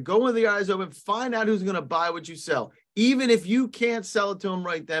said, Greg. Go in with your eyes open. Find out who's going to buy what you sell. Even if you can't sell it to them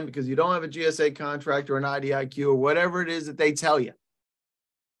right then because you don't have a GSA contract or an IDIQ or whatever it is that they tell you.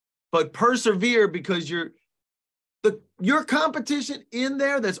 But persevere, because your competition in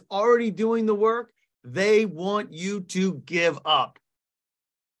there that's already doing the work, they want you to give up.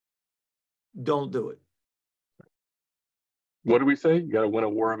 Don't do it. What do we say? You got to win a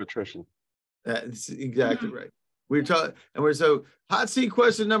war of attrition. That's exactly right. So hot seat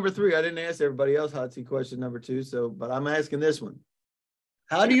question number 3. I didn't ask everybody else hot seat question number 2. But I'm asking this one.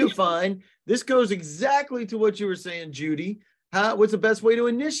 How do you find, this goes exactly to what you were saying, Judy. What's the best way to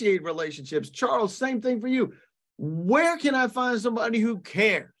initiate relationships? Charles, same thing for you. Where can I find somebody who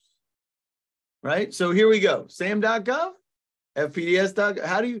cares? Right? So here we go. SAM.gov.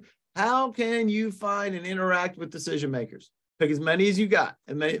 FPDS. How can you find and interact with decision makers? Pick as many as you got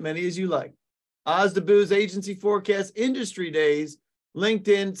and many as you like. Oz the Booze Agency Forecast Industry Days,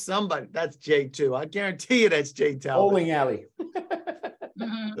 LinkedIn, somebody. That's Jay too. I guarantee you that's Jay Talbot. Bowling alley.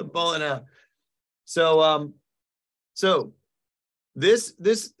 The bowling alley. So, this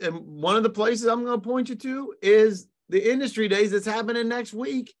and one of the places I'm going to point you to is the industry days that's happening next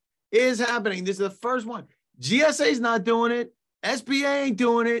week is happening. This is the first one. GSA's not doing it. SBA ain't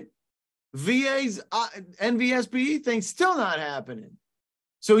doing it. VA's NVSBE thing's still not happening.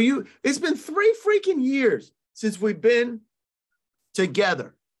 So it's been 3 freaking years since we've been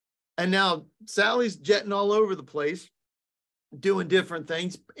together. And now Sally's jetting all over the place, doing different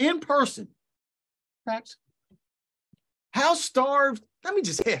things in person. Correct. How starved, let me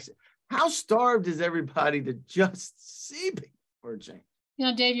just ask you, how starved is everybody to just see people for a change? You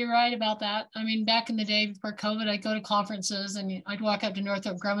know, Dave, you're right about that. I mean, back in the day before COVID, I'd go to conferences and I'd walk up to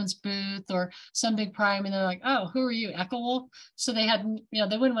Northrop Grumman's booth or some big prime and they're like, oh, who are you, EchoWolf? So they had, you know,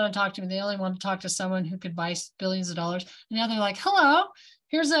 they wouldn't want to talk to me. They only wanted to talk to someone who could buy billions of dollars. And now they're like, hello,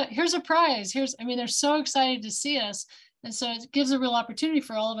 here's a prize. I mean, they're so excited to see us. And so it gives a real opportunity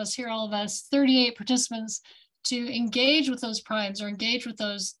for all of us here, all of us 38 participants, to engage with those primes or engage with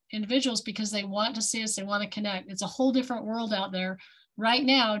those individuals because they want to see us, they want to connect. It's a whole different world out there right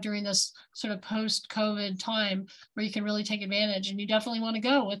now during this sort of post-COVID time where you can really take advantage. And you definitely want to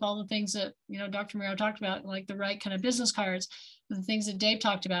go with all the things that, you know, Dr. Miro talked about, like the right kind of business cards, the things that Dave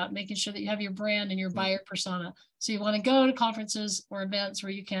talked about, making sure that you have your brand and your buyer persona. So you want to go to conferences or events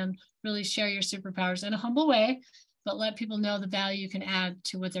where you can really share your superpowers in a humble way, but let people know the value you can add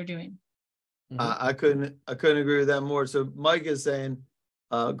to what they're doing. I couldn't agree with that more. So Mike is saying,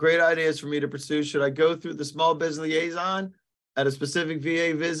 great ideas for me to pursue. Should I go through the small business liaison at a specific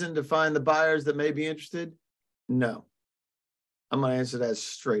VA vision to find the buyers that may be interested? No. I'm going to answer that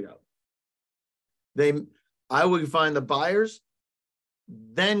straight up. I would find the buyers,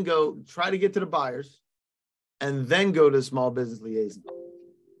 then go try to get to the buyers, and then go to the small business liaison.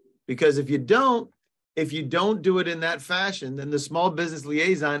 Because if you don't do it in that fashion, then the small business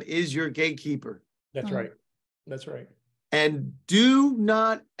liaison is your gatekeeper. That's right. That's right. And do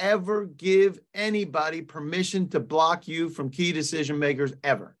not ever give anybody permission to block you from key decision makers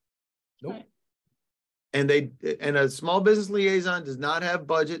ever. Nope. And a small business liaison does not have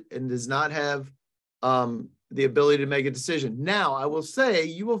budget and does not have the ability to make a decision. Now, I will say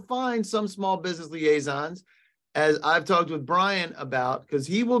you will find some small business liaisons, as I've talked with Brian about, because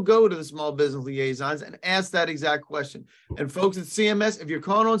he will go to the small business liaisons and ask that exact question. And folks at CMS, if you're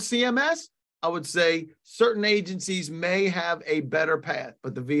calling on CMS, I would say certain agencies may have a better path,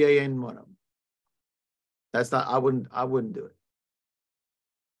 but the VA ain't one of them. That's not, I wouldn't do it.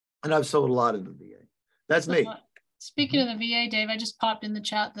 And I've sold a lot of the VA. That's me. Speaking of the VA, Dave, I just popped in the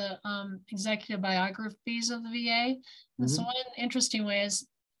chat the executive biographies of the VA. And so one interesting way is,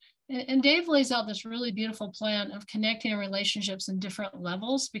 and Dave lays out this really beautiful plan of connecting relationships in different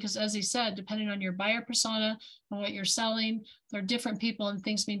levels, because as he said, depending on your buyer persona and what you're selling, there are different people and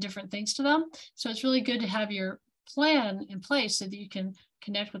things mean different things to them. So it's really good to have your plan in place so that you can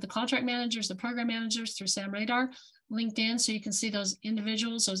connect with the contract managers, the program managers through SamRadar, LinkedIn, so you can see those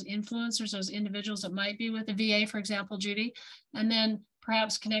individuals, those influencers, those individuals that might be with the VA, for example, Judy, and then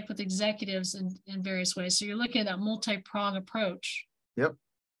perhaps connect with executives in various ways. So you're looking at that multi-pronged approach. Yep.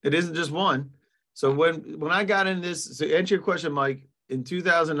 It isn't just one. So when I got into this, so to answer your question, Mike, in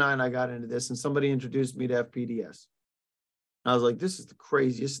 2009, I got into this and somebody introduced me to FPDS. I was like, this is the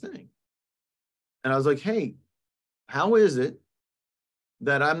craziest thing. And I was like, hey, how is it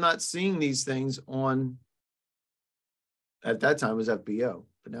that I'm not seeing these things on, at that time it was FBO,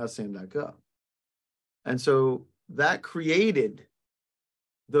 but now it's SAM.gov. And so that created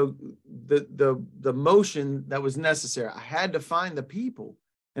the motion that was necessary. I had to find the people.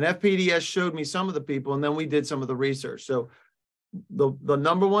 And FPDS showed me some of the people, and then we did some of the research. So the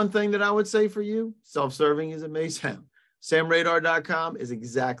number one thing that I would say for you, self-serving as it may sound, samradar.com is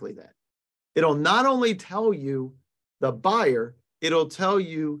exactly that. It'll not only tell you the buyer, it'll tell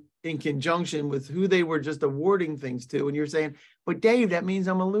you in conjunction with who they were just awarding things to. And you're saying, but Dave, that means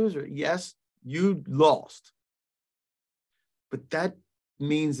I'm a loser. Yes, you lost. But that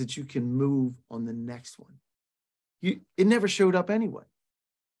means that you can move on the next one. It never showed up anyway.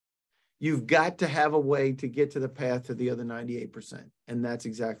 You've got to have a way to get to the path to the other 98%. And that's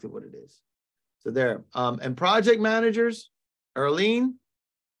exactly what it is. So there. And project managers, Arlene,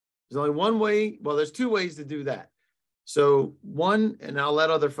 there's only one way. Well, there's two ways to do that. So one, and I'll let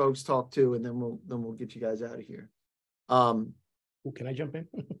other folks talk too, and then we'll get you guys out of here. Can I jump in?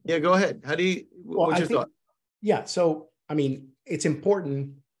 Yeah, go ahead. How do you, what's your thought? Yeah, so I mean, it's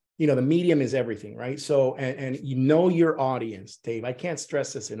important, you know, the medium is everything, right? So, and you know your audience, Dave. I can't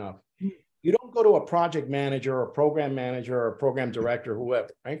stress this enough. You don't go to a project manager or a program manager or a program director, whoever,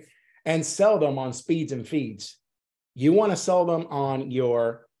 right? And sell them on speeds and feeds. You want to sell them on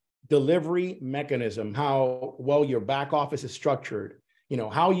your delivery mechanism, how well your back office is structured, you know,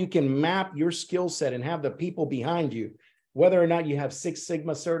 how you can map your skill set and have the people behind you, whether or not you have Six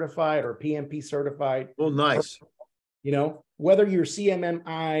Sigma certified or PMP certified. Well, nice. You know, whether you're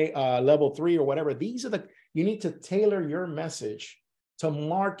CMMI level 3 or whatever, these are the, you need to tailor your message to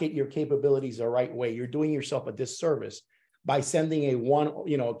market your capabilities the right way. You're doing yourself a disservice by sending a one,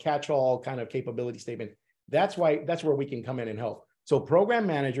 you know, catch-all kind of capability statement. That's why, that's where we can come in and help. So program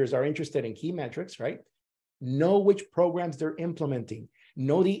managers are interested in key metrics, right? Know which programs they're implementing.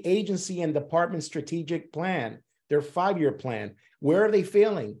 Know the agency and department strategic plan, their 5-year plan. Where are they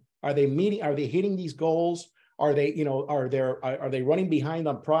failing? Are they meeting? Are they hitting these goals? Are they, you know, are they running behind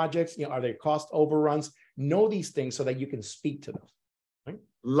on projects? You know, are there cost overruns? Know these things so that you can speak to them. Right?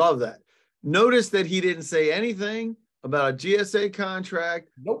 Love that. Notice that he didn't say anything about a GSA contract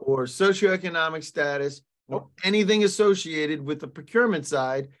or socioeconomic status or anything associated with the procurement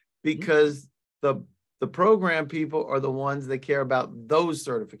side, because the program people are the ones that care about those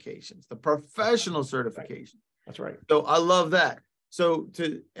certifications, the professional certification. That's right. So I love that. So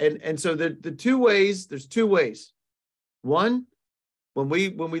so the two ways, there's two ways. One, when we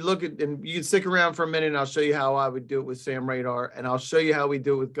look at, and you can stick around for a minute and I'll show you how I would do it with Sam Radar, and I'll show you how we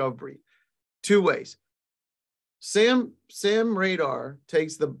do it with GovBrief. Two ways. Sam Radar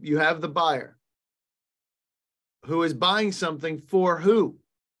takes you have the buyer who is buying something for who?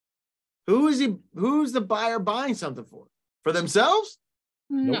 Who's the buyer buying something for? For themselves?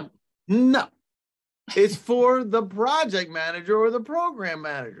 No. No. It's for the project manager or the program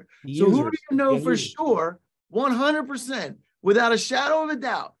manager. So who do you know for sure, 100%, without a shadow of a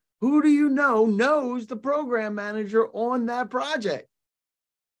doubt, who do you know knows the program manager on that project?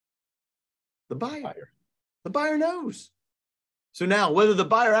 The buyer. The buyer knows. So now, whether the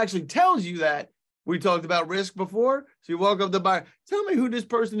buyer actually tells you that, we talked about risk before. So you walk up to the buyer, tell me who this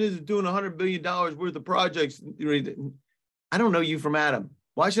person is doing $100 billion worth of projects. I don't know you from Adam.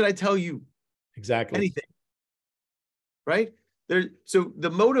 Why should I tell you? Exactly. Anything. Right? So the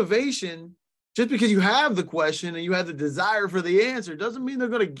motivation, just because you have the question and you have the desire for the answer, doesn't mean they're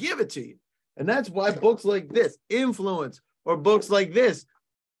going to give it to you. And that's why books like this, Influence, or books like this,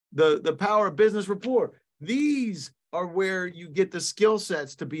 the Power of Business Rapport, these are where you get the skill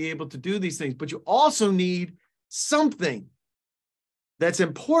sets to be able to do these things. But you also need something that's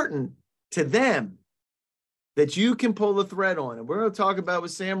important to them that you can pull the thread on. And we're going to talk about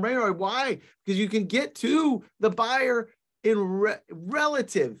with Sam Radar. Why? Because you can get to the buyer in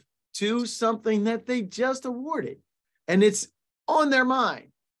relative to something that they just awarded. And it's on their mind.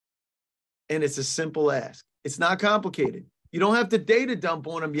 And it's a simple ask. It's not complicated. You don't have to data dump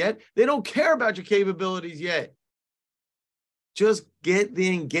on them yet. They don't care about your capabilities yet. Just get the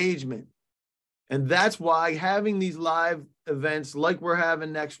engagement. And that's why having these live events like we're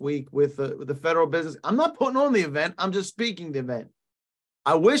having next week with the federal business, I'm not putting on the event. I'm just speaking the event.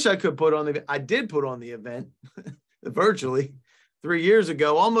 I wish I could put on the, I did put on the event virtually 3 years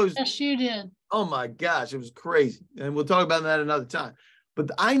ago, almost. Yes, you did. Oh my gosh, it was crazy. And we'll talk about that another time.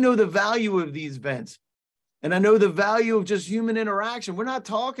 But I know the value of these events. And I know the value of just human interaction. We're not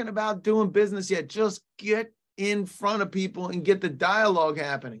talking about doing business yet. Just get in front of people and get the dialogue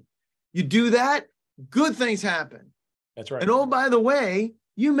happening. You do that, good things happen. That's right. And oh, by the way,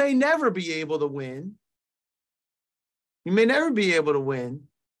 you may never be able to win. You may never be able to win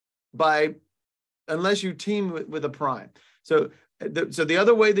unless you team with a prime. So the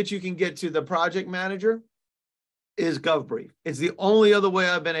other way that you can get to the project manager is GovBrief. It's the only other way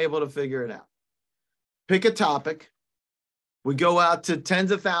I've been able to figure it out. Pick a topic. We go out to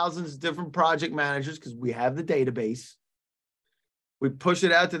tens of thousands of different project managers because we have the database. We push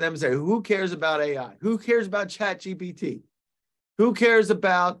it out to them and say, who cares about AI? Who cares about ChatGPT? Who cares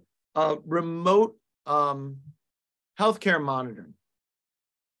about remote healthcare monitoring?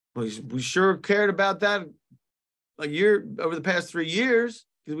 We sure cared about that over the past 3 years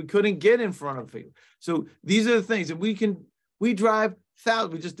because we couldn't get in front of people. So these are the things, and we drive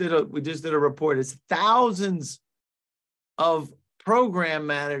thousands. We just did a report. It's thousands of program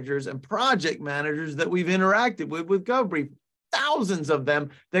managers and project managers that we've interacted with GovBrief. Thousands of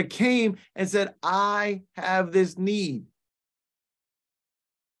them that came and said, I have this need.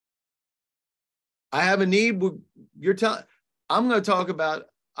 I have a need. I'm going to talk about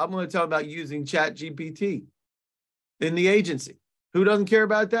using ChatGPT in the agency. Who doesn't care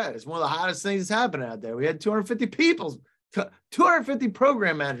about that? It's one of the hottest things that's happening out there. We had 250 people 250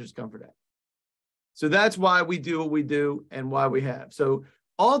 program managers come for that. So that's why we do what we do and why we have. So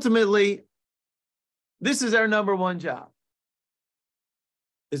ultimately, this is our number one job,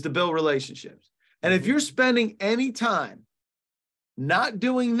 is to build relationships. And if you're spending any time not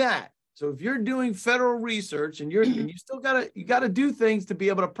doing that, so if you're doing federal research and you still gotta do things to be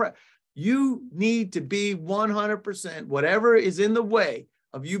able to you need to be 100%, whatever is in the way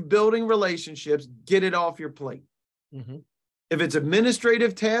of you building relationships, get it off your plate. If it's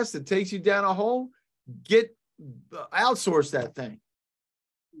administrative tasks that takes you down a hole, outsource that thing.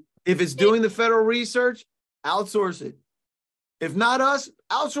 If it's doing the federal research, outsource it. If not us,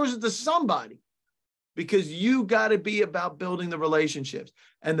 outsource it to somebody, because you got to be about building the relationships.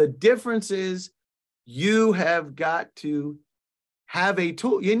 And the difference is you have got to have a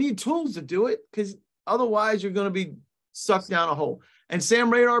tool. You need tools to do it, because otherwise you're going to be sucked down a hole. And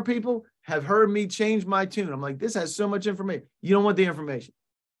Sam Radar people have heard me change my tune. I'm like, this has so much information. You don't want the information.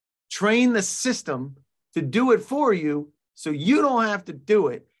 Train the system to do it for you so you don't have to do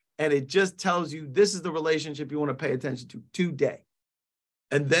it. And it just tells you this is the relationship you want to pay attention to today.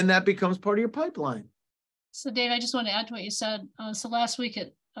 And then that becomes part of your pipeline. So Dave, I just want to add to what you said. So last week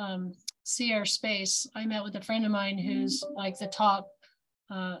at CR Space, I met with a friend of mine who's like the top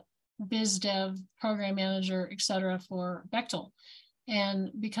biz dev program manager, et cetera, for Bechtel.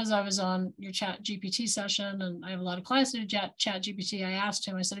 And because I was on your Chat GPT session, and I have a lot of clients who do Chat GPT, I asked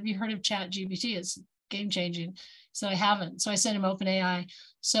him, I said, have you heard of Chat GPT? It's game changing. So I haven't. So I sent him OpenAI.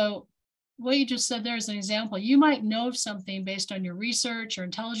 So what you just said there is an example. You might know of something based on your research or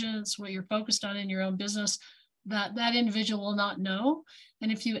intelligence, what you're focused on in your own business, that individual will not know.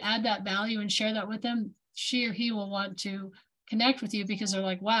 And if you add that value and share that with them, she or he will want to connect with you, because they're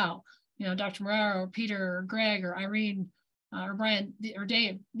like, wow, Dr. Marrero or Peter or Greg or Irene or Brian or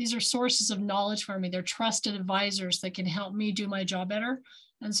Dave, these are sources of knowledge for me. They're trusted advisors that can help me do my job better.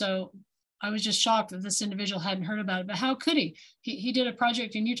 And so I was just shocked that this individual hadn't heard about it. But how could he? He did a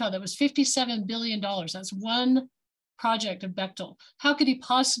project in Utah that was $57 billion. That's one project of Bechtel. How could he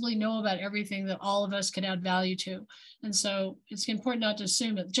possibly know about everything that all of us could add value to? And so it's important not to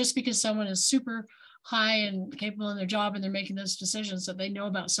assume that just because someone is super high and capable in their job and they're making those decisions, that they know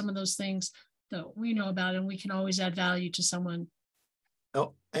about some of those things that we know about, and we can always add value to someone.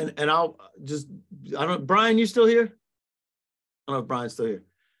 Oh, and Brian, you still here? I don't know if Brian's still here.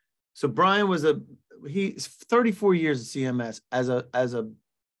 So Brian was he's 34 years at CMS as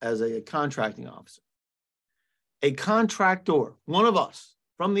a contracting officer. A contractor, one of us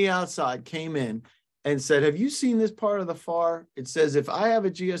from the outside, came in and said, have you seen this part of the FAR? It says, if I have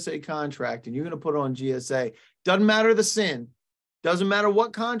a GSA contract and you're going to put it on GSA, doesn't matter the SIN, doesn't matter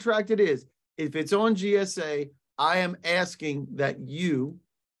what contract it is. If it's on GSA, I am asking that you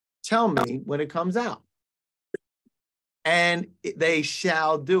tell me when it comes out. And they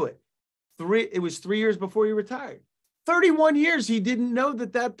shall do it. It was 3 years before he retired. 31 years, he didn't know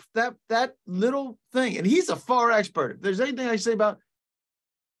that little thing. And he's a FAR expert. If there's anything I say about,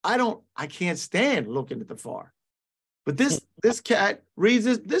 I can't stand looking at the FAR. But this cat reads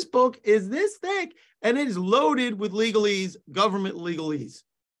this book is this thick, and it is loaded with legalese, government legalese.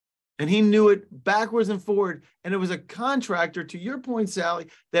 And he knew it backwards and forward. And it was a contractor, to your point, Sally,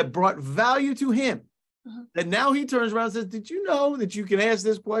 that brought value to him. That now he turns around and says, did you know that you can ask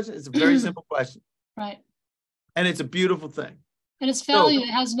this question? It's a very simple question. Right. And it's a beautiful thing. And it's value.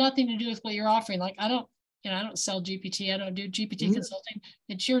 It has nothing to do with what you're offering. Like, I don't sell GPT. I don't do GPT consulting.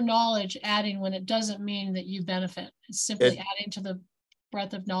 It's your knowledge adding when it doesn't mean that you benefit. It's simply adding to the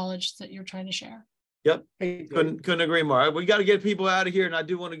breadth of knowledge that you're trying to share. Yep. Couldn't agree more. We got to get people out of here. And I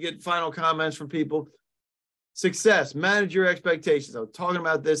do want to get final comments from people. Success, manage your expectations. I was talking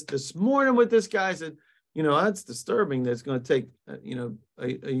about this morning with this guy. I said, that's disturbing. That's going to take,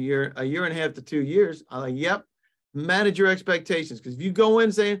 a year and a half to 2 years. I'm like, yep. Manage your expectations. Because if you go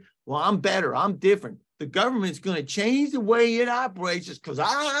in saying, well, I'm better, I'm different, the government's going to change the way it operates just because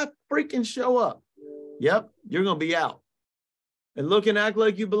I freaking show up. Yep. You're going to be out. And look and act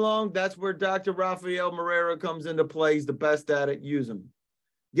like you belong. That's where Dr. Rafael Marrero comes into play. He's the best at it. Use him.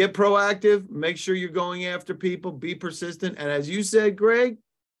 Get proactive. Make sure you're going after people. Be persistent. And as you said, Greg,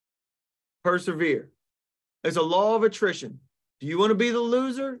 persevere. It's a law of attrition. Do you want to be the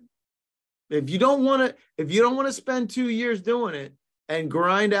loser? If you don't want to spend 2 years doing it and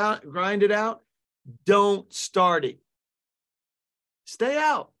grind it out, don't start it. Stay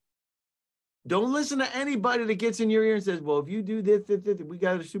out. Don't listen to anybody that gets in your ear and says, well, if you do this, we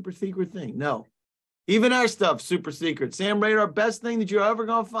got a super secret thing. No. Even our stuff, super secret. Sam Radar, best thing that you're ever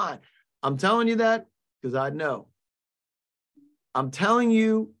going to find. I'm telling you that because I know. I'm telling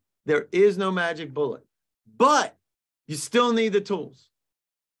you there is no magic bullet. But you still need the tools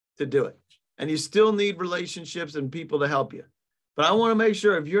to do it. And you still need relationships and people to help you. But I want to make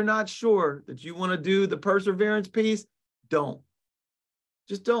sure if you're not sure that you want to do the perseverance piece, don't.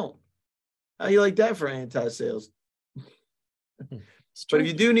 Just don't. How you like that for anti-sales? But if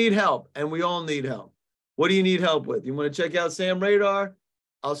you do need help, and we all need help, what do you need help with? You want to check out Sam Radar?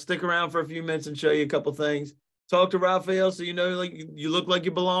 I'll stick around for a few minutes and show you a couple things. Talk to Raphael so you know like you look like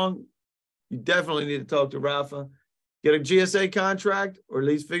you belong. You definitely need to talk to Rafa. Get a GSA contract, or at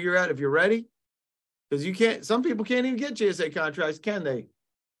least figure out if you're ready. Because you can't, some people can't even get GSA contracts, can they?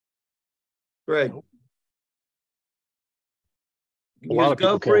 Greg. A lot of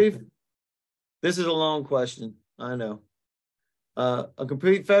people brief. can. This is a long question. I know. A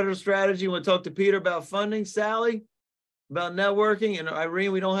complete federal strategy. You want to talk to Peter about funding, Sally, about networking, and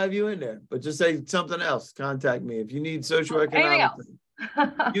Irene, we don't have you in there, but just say something else. Contact me if you need socioeconomic.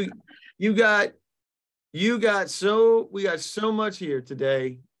 We got so much here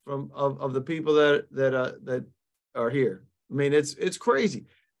today from of the people that are here. I mean, it's crazy,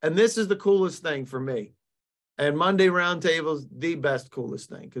 and this is the coolest thing for me. And Monday Roundtable's the best, coolest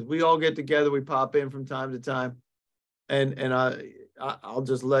thing because we all get together, we pop in from time to time, and I'll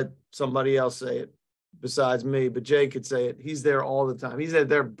just let somebody else say it besides me, but Jay could say it. He's there all the time. He's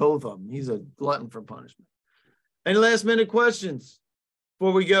there, both of them. He's a glutton for punishment. Any last minute questions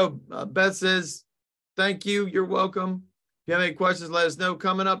before we go? Beth says, thank you. You're welcome. If you have any questions, let us know.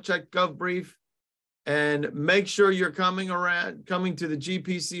 Coming up, check GovBrief and make sure you're coming to the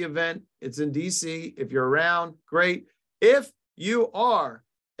GPC event. It's in DC. If you're around, great. If you are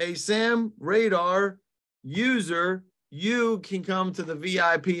a Sam Radar user, you can come to the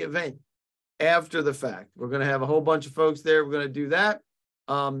VIP event after the fact. We're going to have a whole bunch of folks there. We're going to do that.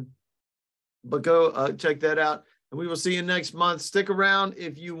 But go check that out. And we will see you next month. Stick around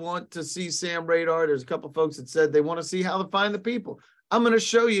if you want to see Sam Radar. There's a couple of folks that said they want to see how to find the people. I'm going to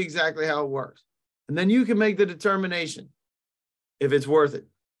show you exactly how it works. And then you can make the determination if it's worth it.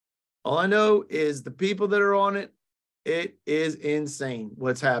 All I know is the people that are on it, it is insane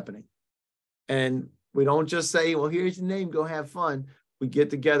what's happening. And we don't just say, well, here's your name, go have fun. We get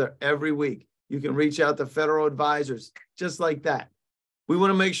together every week. You can reach out to federal advisors just like that. We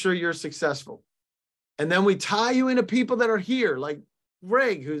want to make sure you're successful. And then we tie you into people that are here, like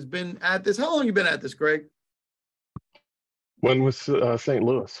Greg, who's been at this. How long have you been at this, Greg? When was St.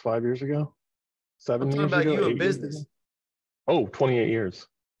 Louis? 5 years ago? 7 years ago? I'm talking about you in business. Oh, 28 years.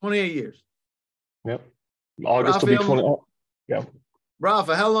 28 years. Yep. August will be 20. Oh, yeah.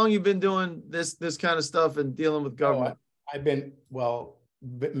 Rafa, how long you been doing this kind of stuff and dealing with government? I've been,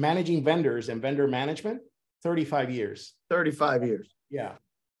 managing vendors and vendor management, 35 years. 35 years. Yeah.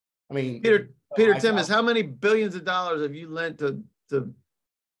 I mean, Peter Timmis, how many billions of dollars have you lent to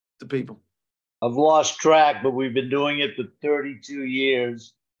people? I've lost track, but we've been doing it for 32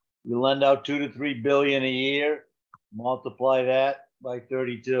 years. We lend out 2 to 3 billion a year. Multiply that by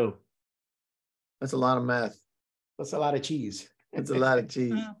 32. That's a lot of math. That's a lot of cheese. That's a lot of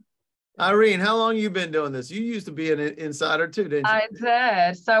cheese. Irene, how long you been doing this? You used to be an insider too, didn't you? I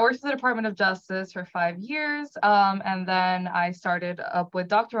did. So I worked for the Department of Justice for 5 years. And then I started up with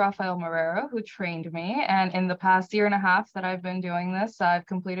Dr. Rafael Marrero, who trained me. And in the past year and a half that I've been doing this, I've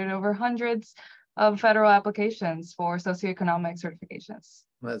completed over hundreds of federal applications for socioeconomic certifications.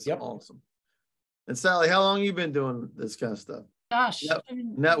 That's awesome. And Sally, how long you been doing this kind of stuff? Gosh.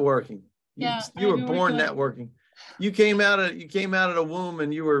 Networking. Yeah. You were born networking. You came out of the womb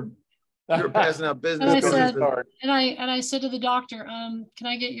and you were passing out business cards. And I said to the doctor, can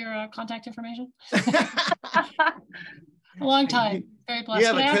I get your contact information? A long time. Very blessed. You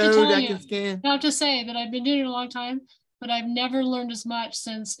have a code I can scan. I have to say that I've been doing it a long time, but I've never learned as much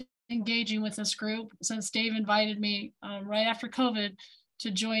since engaging with this group, since Dave invited me right after COVID to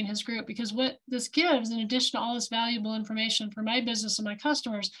join his group, because what this gives, in addition to all this valuable information for my business and my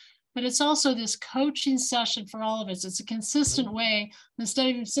customers, but it's also this coaching session for all of us. It's a consistent way,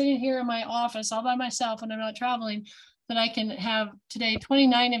 instead of sitting here in my office all by myself when I'm not traveling, that I can have today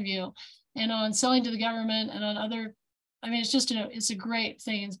 29 of you, and on selling to the government and on other, I mean, it's just, it's a great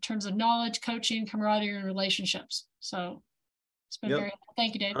thing in terms of knowledge, coaching, camaraderie, and relationships. So it's been very,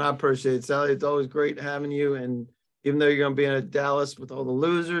 thank you, Dave. I appreciate it, Sally. It's always great having you. And even though you're going to be in Dallas with all the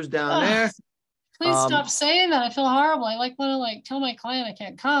losers down there. Please stop saying that. I feel horrible. I want to tell my client I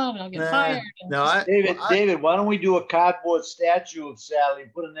can't come and I'll get fired. David, why don't we do a cardboard statue of Sally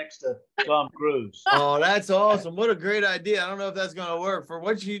and put it next to Tom Cruise? Oh, that's awesome. What a great idea. I don't know if that's going to work. For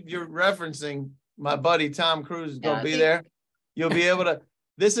what you're referencing, my buddy Tom Cruise is going to be there. You'll be able to.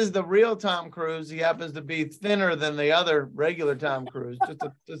 This is the real Tom Cruise. He happens to be thinner than the other regular Tom Cruise,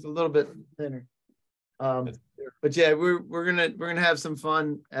 just a little bit thinner. But yeah, we're gonna have some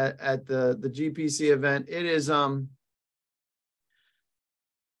fun at the GPC event. It is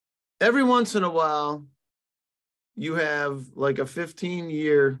every once in a while you have like a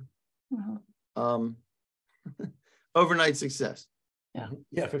 15-year overnight success.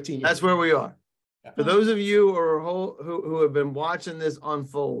 Yeah, 15 years. That's where we are. Yeah. For those of you who have been watching this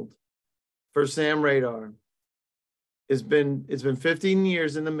unfold for Sam Radar, it's been 15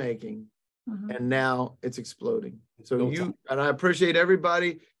 years in the making, and now it's exploding. So I appreciate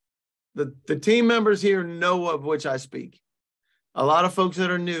everybody. The team members here know of which I speak. A lot of folks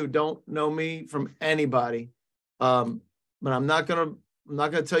that are new don't know me from anybody, but I'm not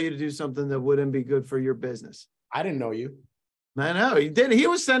gonna tell you to do something that wouldn't be good for your business. I didn't know you. I know he did. He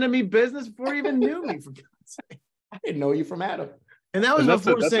was sending me business before he even knew me. For God's sake. I didn't know you from Adam. And that was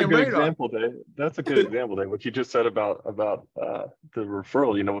before Sam Radar. Example, Dave. That's a good example, Dave. What you just said about the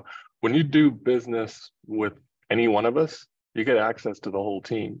referral. You know, when you do business with any one of us, you get access to the whole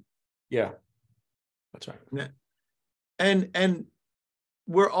team. Yeah, that's right. Yeah. And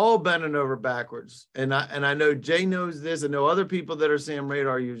we're all bending over backwards. And I know Jay knows this. I know other people that are Sam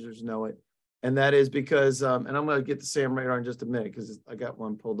Radar users know it. And that is because, and I'm going to get to Sam Radar in just a minute because I got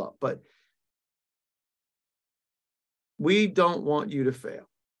one pulled up. But we don't want you to fail.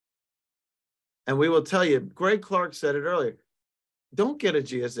 And we will tell you, Greg Clark said it earlier, don't get a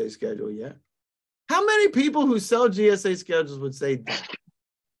GSA schedule yet. How many people who sell GSA schedules would say that?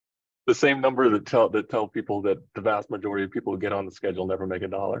 The same number that tell people that the vast majority of people who get on the schedule never make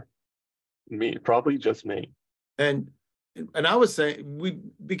 $1. Me, probably just me. And I was saying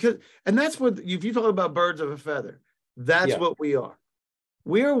and that's what, if you talk about birds of a feather, that's what we are.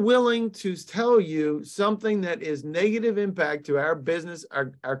 We are willing to tell you something that is negative impact to our business,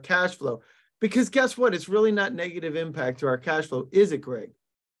 our cash flow, because guess what? It's really not negative impact to our cash flow, is it, Greg?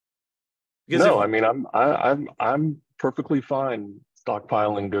 Because no, I mean, I'm perfectly fine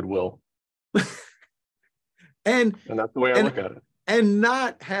stockpiling goodwill. and that's the way I look at it. And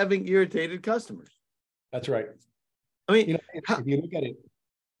not having irritated customers. That's right. I mean, if you look at it,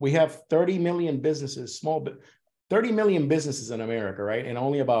 we have 30 million businesses, 30 million businesses in America, right? And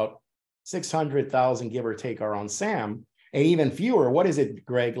only about 600,000, give or take, are on SAM, and even fewer. What is it,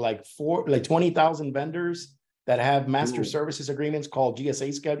 Greg? Like 20,000 vendors that have master services agreements called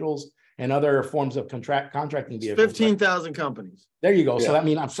GSA schedules and other forms of contracting vehicles. 15,000 companies. There you go. Yeah. So I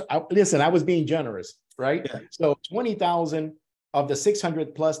mean, listen, I was being generous, right? Yeah. So 20,000 of the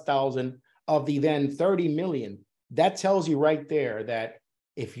 600,000+ of the then 30 million. That tells you right there that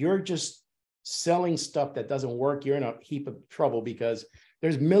if you're just selling stuff that doesn't work, you're in a heap of trouble, because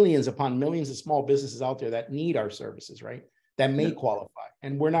there's millions upon millions of small businesses out there that need our services, right? That may qualify.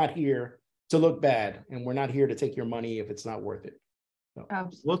 And we're not here to look bad, and we're not here to take your money if it's not worth it. So.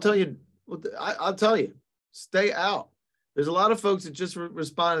 We'll tell you, I'll tell you, stay out. There's a lot of folks that just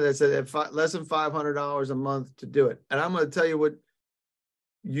responded that said they have less than $500 a month to do it. And I'm going to tell you what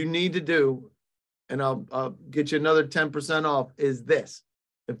you need to do, and I'll get you another 10% off, is this.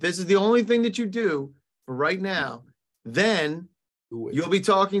 If this is the only thing that you do for right now, then you'll be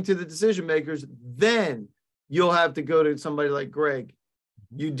talking to the decision makers. Then you'll have to go to somebody like Greg.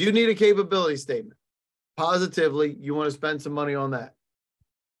 You do need a capability statement. Positively, you want to spend some money on that.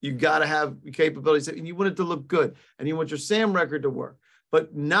 You got to have capabilities, and you want it to look good, and you want your SAM record to work,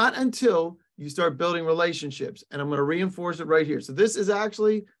 but not until you start building relationships. And I'm going to reinforce it right here. So this is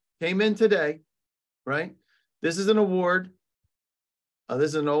actually came in today, right? This is an award.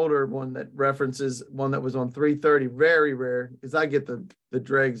 This is an older one that references one that was on 330. Very rare, because I get the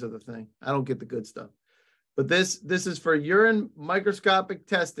dregs of the thing. I don't get the good stuff. But this is for urine microscopic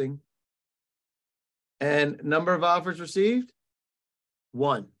testing. And number of offers received?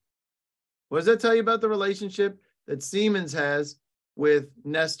 1. What does that tell you about the relationship that Siemens has with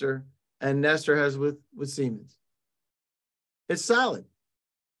Nestor and Nestor has with Siemens? It's solid.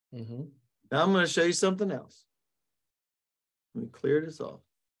 Mm-hmm. Now I'm going to show you something else. Let me clear this off.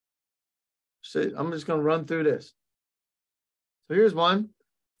 So I'm just going to run through this. So here's one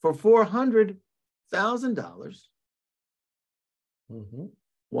for $400,000. Mm-hmm.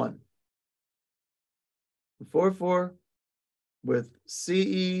 1. 4 with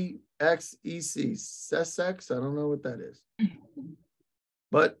CEXEC, Cessex. I don't know what that is.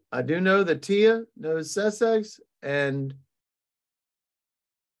 But I do know that Tia knows Cessex, and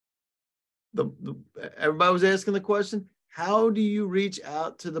everybody was asking the question, how do you reach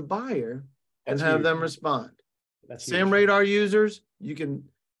out to the buyer and have them respond? That's Sam Radar users, you can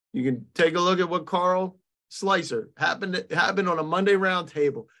take a look at what Carl Slicer happened on a Monday round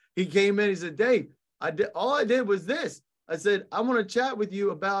table. He came in, he said, Dave, all I did was this. I said, I want to chat with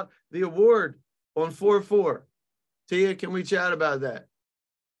you about the award on 4-4. Tia, can we chat about that?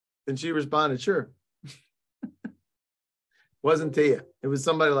 And she responded, sure. Wasn't Tia. It was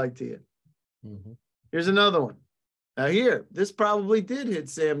somebody like Tia. Mm-hmm. Here's another one. Now here, this probably did hit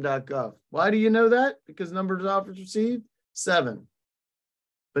sam.gov. Why do you know that? Because number of offers received, 7.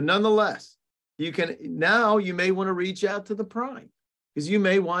 But nonetheless, you can, now you may want to reach out to the prime because you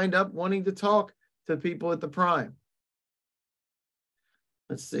may wind up wanting to talk to people at the prime.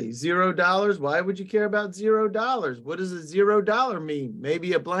 Let's see, $0. Why would you care about $0? What does a $0 mean?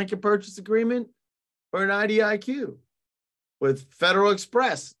 Maybe a blanket purchase agreement or an IDIQ with Federal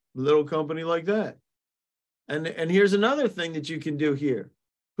Express, a little company like that. And here's another thing that you can do here.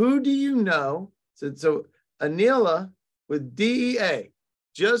 Who do you know? So Anila with DEA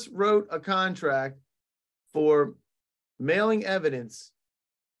just wrote a contract for mailing evidence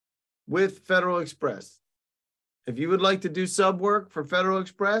with Federal Express. If you would like to do sub work for Federal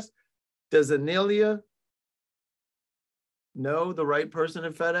Express, does Anelia know the right person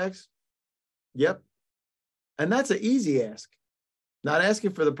at FedEx? Yep. And that's an easy ask. Not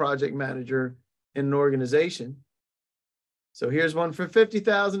asking for the project manager in an organization. So here's one for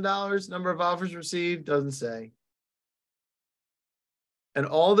 $50,000. Number of offers received, doesn't say. And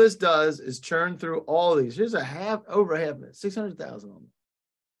all this does is churn through all these. Here's over half minute, $600,000 on them.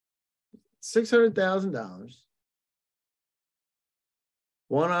 $600,000.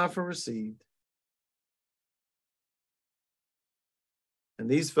 One offer received. And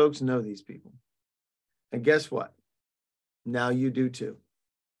these folks know these people. And guess what? Now you do too.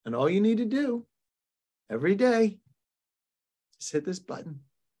 And all you need to do every day, just hit this button.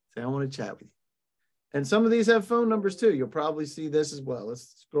 Say, I want to chat with you. And some of these have phone numbers too. You'll probably see this as well.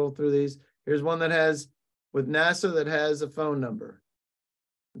 Let's scroll through these. Here's one that has, with NASA, that has a phone number.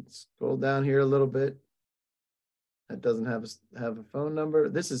 Let's scroll down here a little bit. That doesn't have a phone number.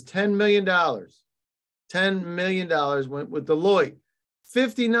 This is $10 million. $10 million went with Deloitte.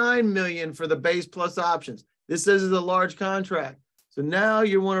 $59 million for the base plus options. This is a large contract. So now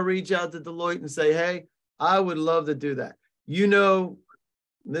you want to reach out to Deloitte and say, hey, I would love to do that. You know,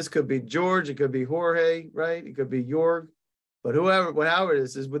 this could be George, it could be Jorge, right? It could be Jorg, but however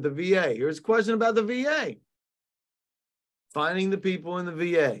this is with the VA. Here's a question about the VA. Finding the people in the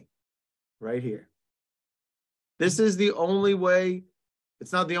VA right here. This is the only way.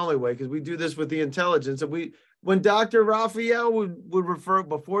 It's not the only way because we do this with the intelligence. And when Dr. Raphael would refer,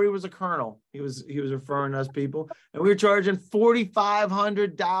 before he was a colonel, he was referring us people, and we were charging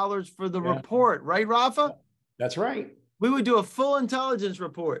 $4,500 for the report, right, Rafa? That's right. We would do a full intelligence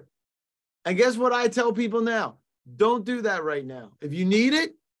report. And guess what I tell people now? Don't do that right now. If you need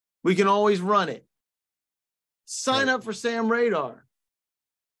it, we can always run it. Sign up for Sam Radar.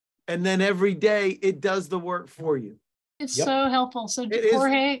 And then every day it does the work for you. It's so helpful. So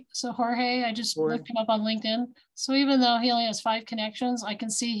Jorge, I just looked him up on LinkedIn. So even though he only has 5 connections, I can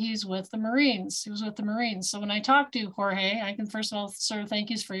see he's with the Marines. He was with the Marines. So when I talk to Jorge, I can first of all, sir,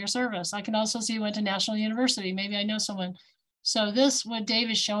 thank you for your service. I can also see he went to National University. Maybe I know someone. So what Dave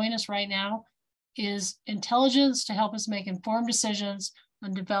is showing us right now is intelligence to help us make informed decisions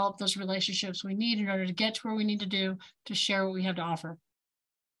and develop those relationships we need in order to get to where we need to do to share what we have to offer.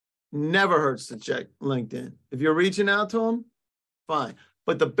 Never hurts to check LinkedIn. If you're reaching out to them, fine.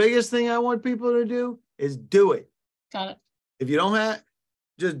 But the biggest thing I want people to do is do it. Got it. If you don't have,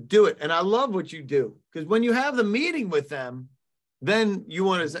 just do it. And I love what you do because when you have the meeting with them, then you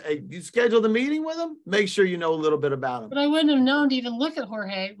want to say, you schedule the meeting with them, make sure you know a little bit about them. But I wouldn't have known to even look at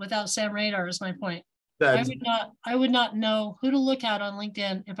Jorge without Sam Radar is my point. I would not know who to look at on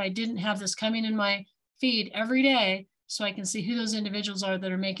LinkedIn if I didn't have this coming in my feed every day so I can see who those individuals are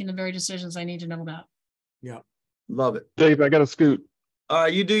that are making the very decisions I need to know about. Yeah, love it. Dave, I got to scoot. All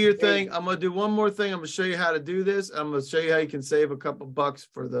right, you do your thing. I'm going to do one more thing. I'm going to show you how to do this. I'm going to show you how you can save a couple bucks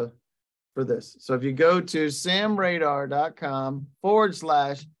for this. So if you go to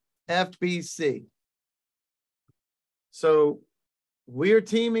samradar.com/FBC. So we are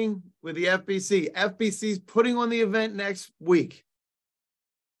teaming with the FBC. FBC's putting on the event next week.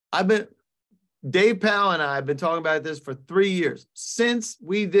 Dave Powell and I have been talking about this for 3 years, since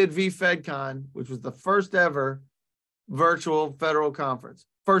we did VFedCon, which was the first ever virtual federal conference.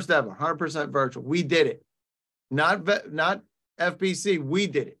 First ever, 100% virtual. We did it. Not FBC, we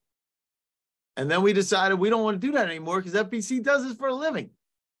did it. And then we decided we don't want to do that anymore because FBC does this for a living.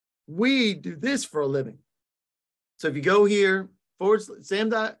 We do this for a living. So if you go here,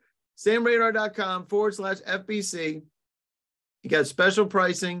 samradar.com/FBC, you got special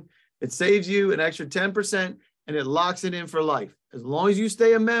pricing. It saves you an extra 10% and it locks it in for life. As long as you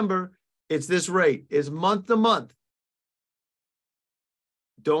stay a member, it's this rate. It's month to month.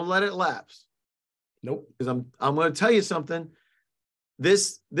 Don't let it lapse. Nope. Because I'm going to tell you something.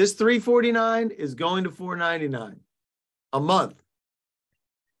 This $349 is going to $499 a month.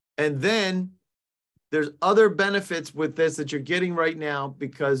 And then there's other benefits with this that you're getting right now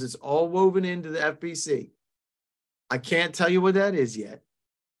because it's all woven into the FBC. I can't tell you what that is yet.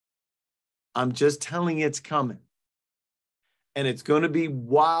 I'm just telling you it's coming. And it's going to be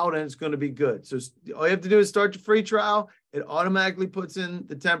wild and it's going to be good. So all you have to do is start your free trial. It automatically puts in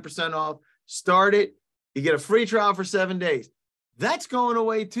the 10% off. Start it. You get a free trial for 7 days. That's going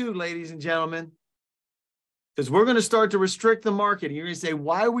away too, ladies and gentlemen. Because we're going to start to restrict the market. You're going to say,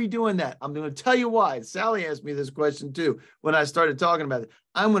 why are we doing that? I'm going to tell you why. Sally asked me this question too when I started talking about it.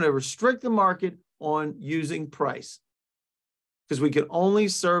 I'm going to restrict the market on using price. Because we can only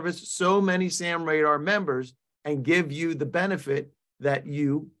service so many Sam Radar members and give you the benefit that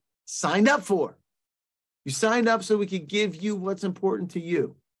you signed up for. You signed up so we could give you what's important to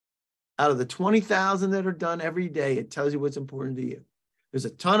you. Out of the 20,000 that are done every day, it tells you what's important to you. There's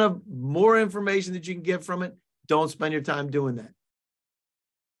a ton of more information that you can get from it. Don't spend your time doing that.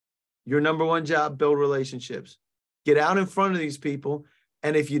 Your number one job, build relationships. Get out in front of these people.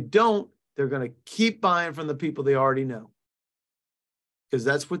 And if you don't, they're going to keep buying from the people they already know. Because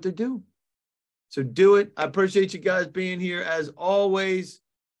that's what they do. So do it. I appreciate you guys being here. As always,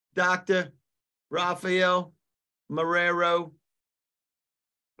 Dr. Rafael Marrero.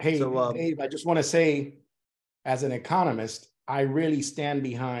 Hey, Dave, I just want to say, as an economist, I really stand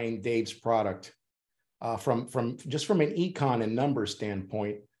behind Dave's product. From an econ and numbers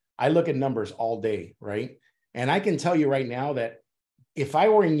standpoint, I look at numbers all day, right? And I can tell you right now that if I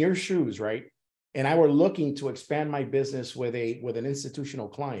were in your shoes, right, and I were looking to expand my business with an institutional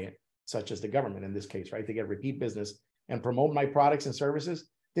client, such as the government in this case, right, to get repeat business and promote my products and services,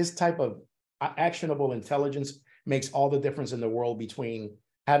 this type of actionable intelligence makes all the difference in the world between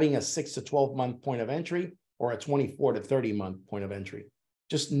having a 6 to 12 month point of entry or a 24 to 30 month point of entry.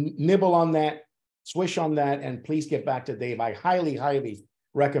 Just nibble on that, swish on that, and please get back to Dave. I highly, highly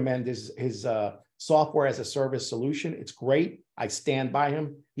recommend his software as a service solution. It's great. I stand by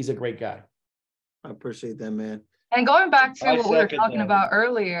him. He's a great guy. I appreciate that, man. And going back to what we were talking about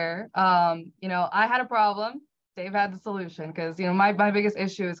earlier, you know, I had a problem. Dave had the solution because, you know, my biggest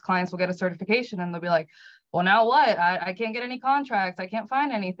issue is clients will get a certification and they'll be like, well, now what? I can't get any contracts. I can't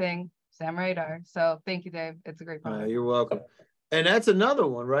find anything. Sam Radar. So thank you, Dave. It's a great product. You're welcome. And that's another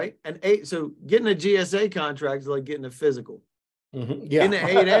one, right? So getting a GSA contract is like getting a physical. Mm-hmm. Yeah.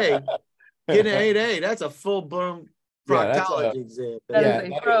 Getting an 8A, that's a full-blown proctology exam. That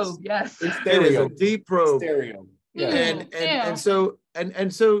is a probe, yes. It is a deep probe. Stereo. Yeah.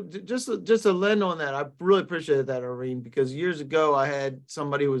 And so just to lend on that, I really appreciated that, Irene, because years ago I had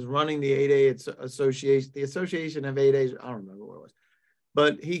somebody who was running the 8A association, the Association of 8As. I don't remember what it was,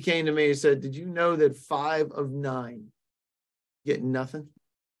 but he came to me and said, "Did you know that 5 of 9 get nothing?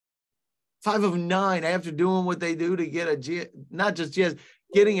 5 of 9 after doing what they do to get not just GS,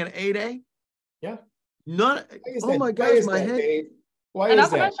 getting an 8A? Yeah. None. Oh my gosh, my head." Dave? Why and is not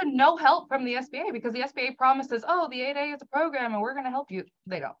to that? mention no help from the SBA, because the SBA promises, oh, the 8A is a program and we're going to help you.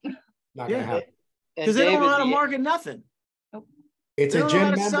 They don't. Not gonna happen. Because they don't know how to market nothing. Nope. It's a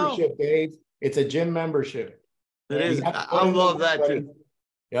gym membership, Dave. It's a gym membership. It is. I love that too.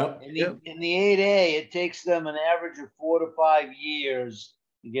 Yep. In the 8A, it takes them an average of 4 to 5 years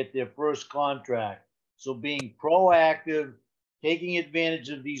to get their first contract. So being proactive, taking advantage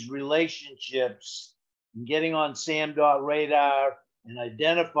of these relationships, and getting on Sam.Radar and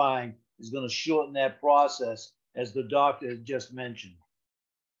identifying is going to shorten that process, as the doctor has just mentioned.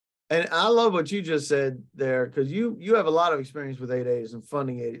 And I love what you just said there, because you have a lot of experience with 8As and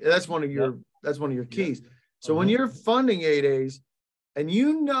funding 8As. That's one of your keys. So when you're funding 8As, and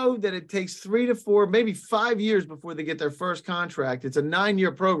you know that it takes 3 to 4, maybe 5 years before they get their first contract. It's a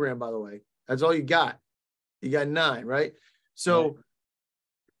 9-year program, by the way. That's all you got. You got 9, right? So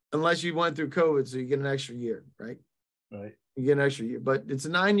unless you went through COVID, so you get an extra year, right? Right. You get an extra year, but it's a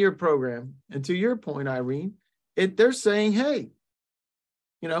 9-year program. And to your point, Irene, they're saying, hey,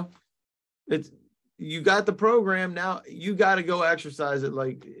 you know, you got the program now. You got to go exercise it,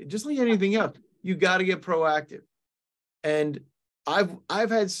 like just like anything else. You got to get proactive. And I've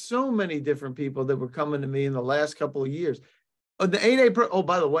had so many different people that were coming to me in the last couple of years. The 8A oh,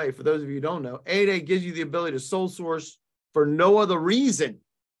 by the way, for those of you who don't know, 8A gives you the ability to sole source for no other reason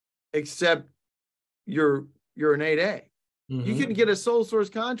except you're an 8A. Mm-hmm. You can get a sole source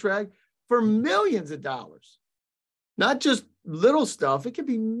contract for millions of dollars, not just little stuff. It could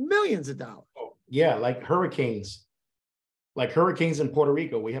be millions of dollars. Yeah, like hurricanes in Puerto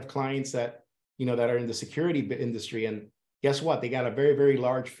Rico. We have clients that, you know, that are in the security industry, and guess what? They got a very, very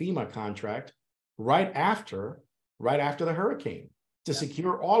large FEMA contract, right after the hurricane to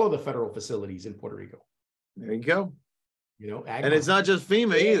secure all of the federal facilities in Puerto Rico. There you go. You know, and it's not just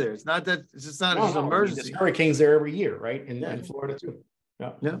FEMA either. It's not that it's just not just an emergency. There's hurricanes there every year, right? In Florida too.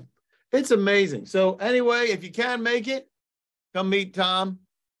 Yeah. It's amazing. So anyway, if you can make it, come meet Tom.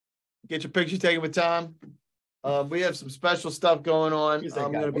 Get your picture taken with Tom. We have some special stuff going on.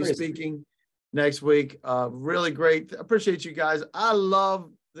 I'm going to be speaking next week. Really great. Appreciate you guys. I love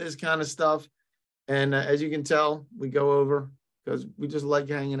this kind of stuff. And as you can tell, we go over because we just like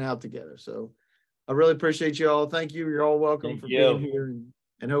hanging out together. So I really appreciate you all. Thank you. You're all welcome for being here.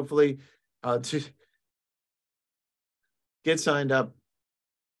 And hopefully to get signed up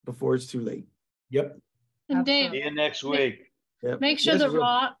before it's too late. Yep. And Dave, see you next week. Make sure that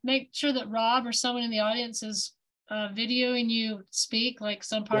Rob or someone in the audience is videoing you speak, like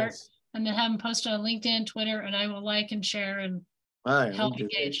some part, and then have them post on LinkedIn, Twitter, and I will like and share and help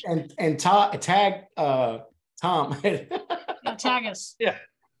engage. And tag Tom. Tag us. Yeah.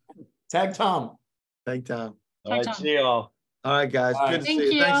 Tag Tom. Thank Tom. All right, see y'all. All right, guys. Good to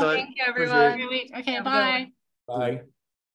see you. Thank you, everyone. Okay, bye. Bye.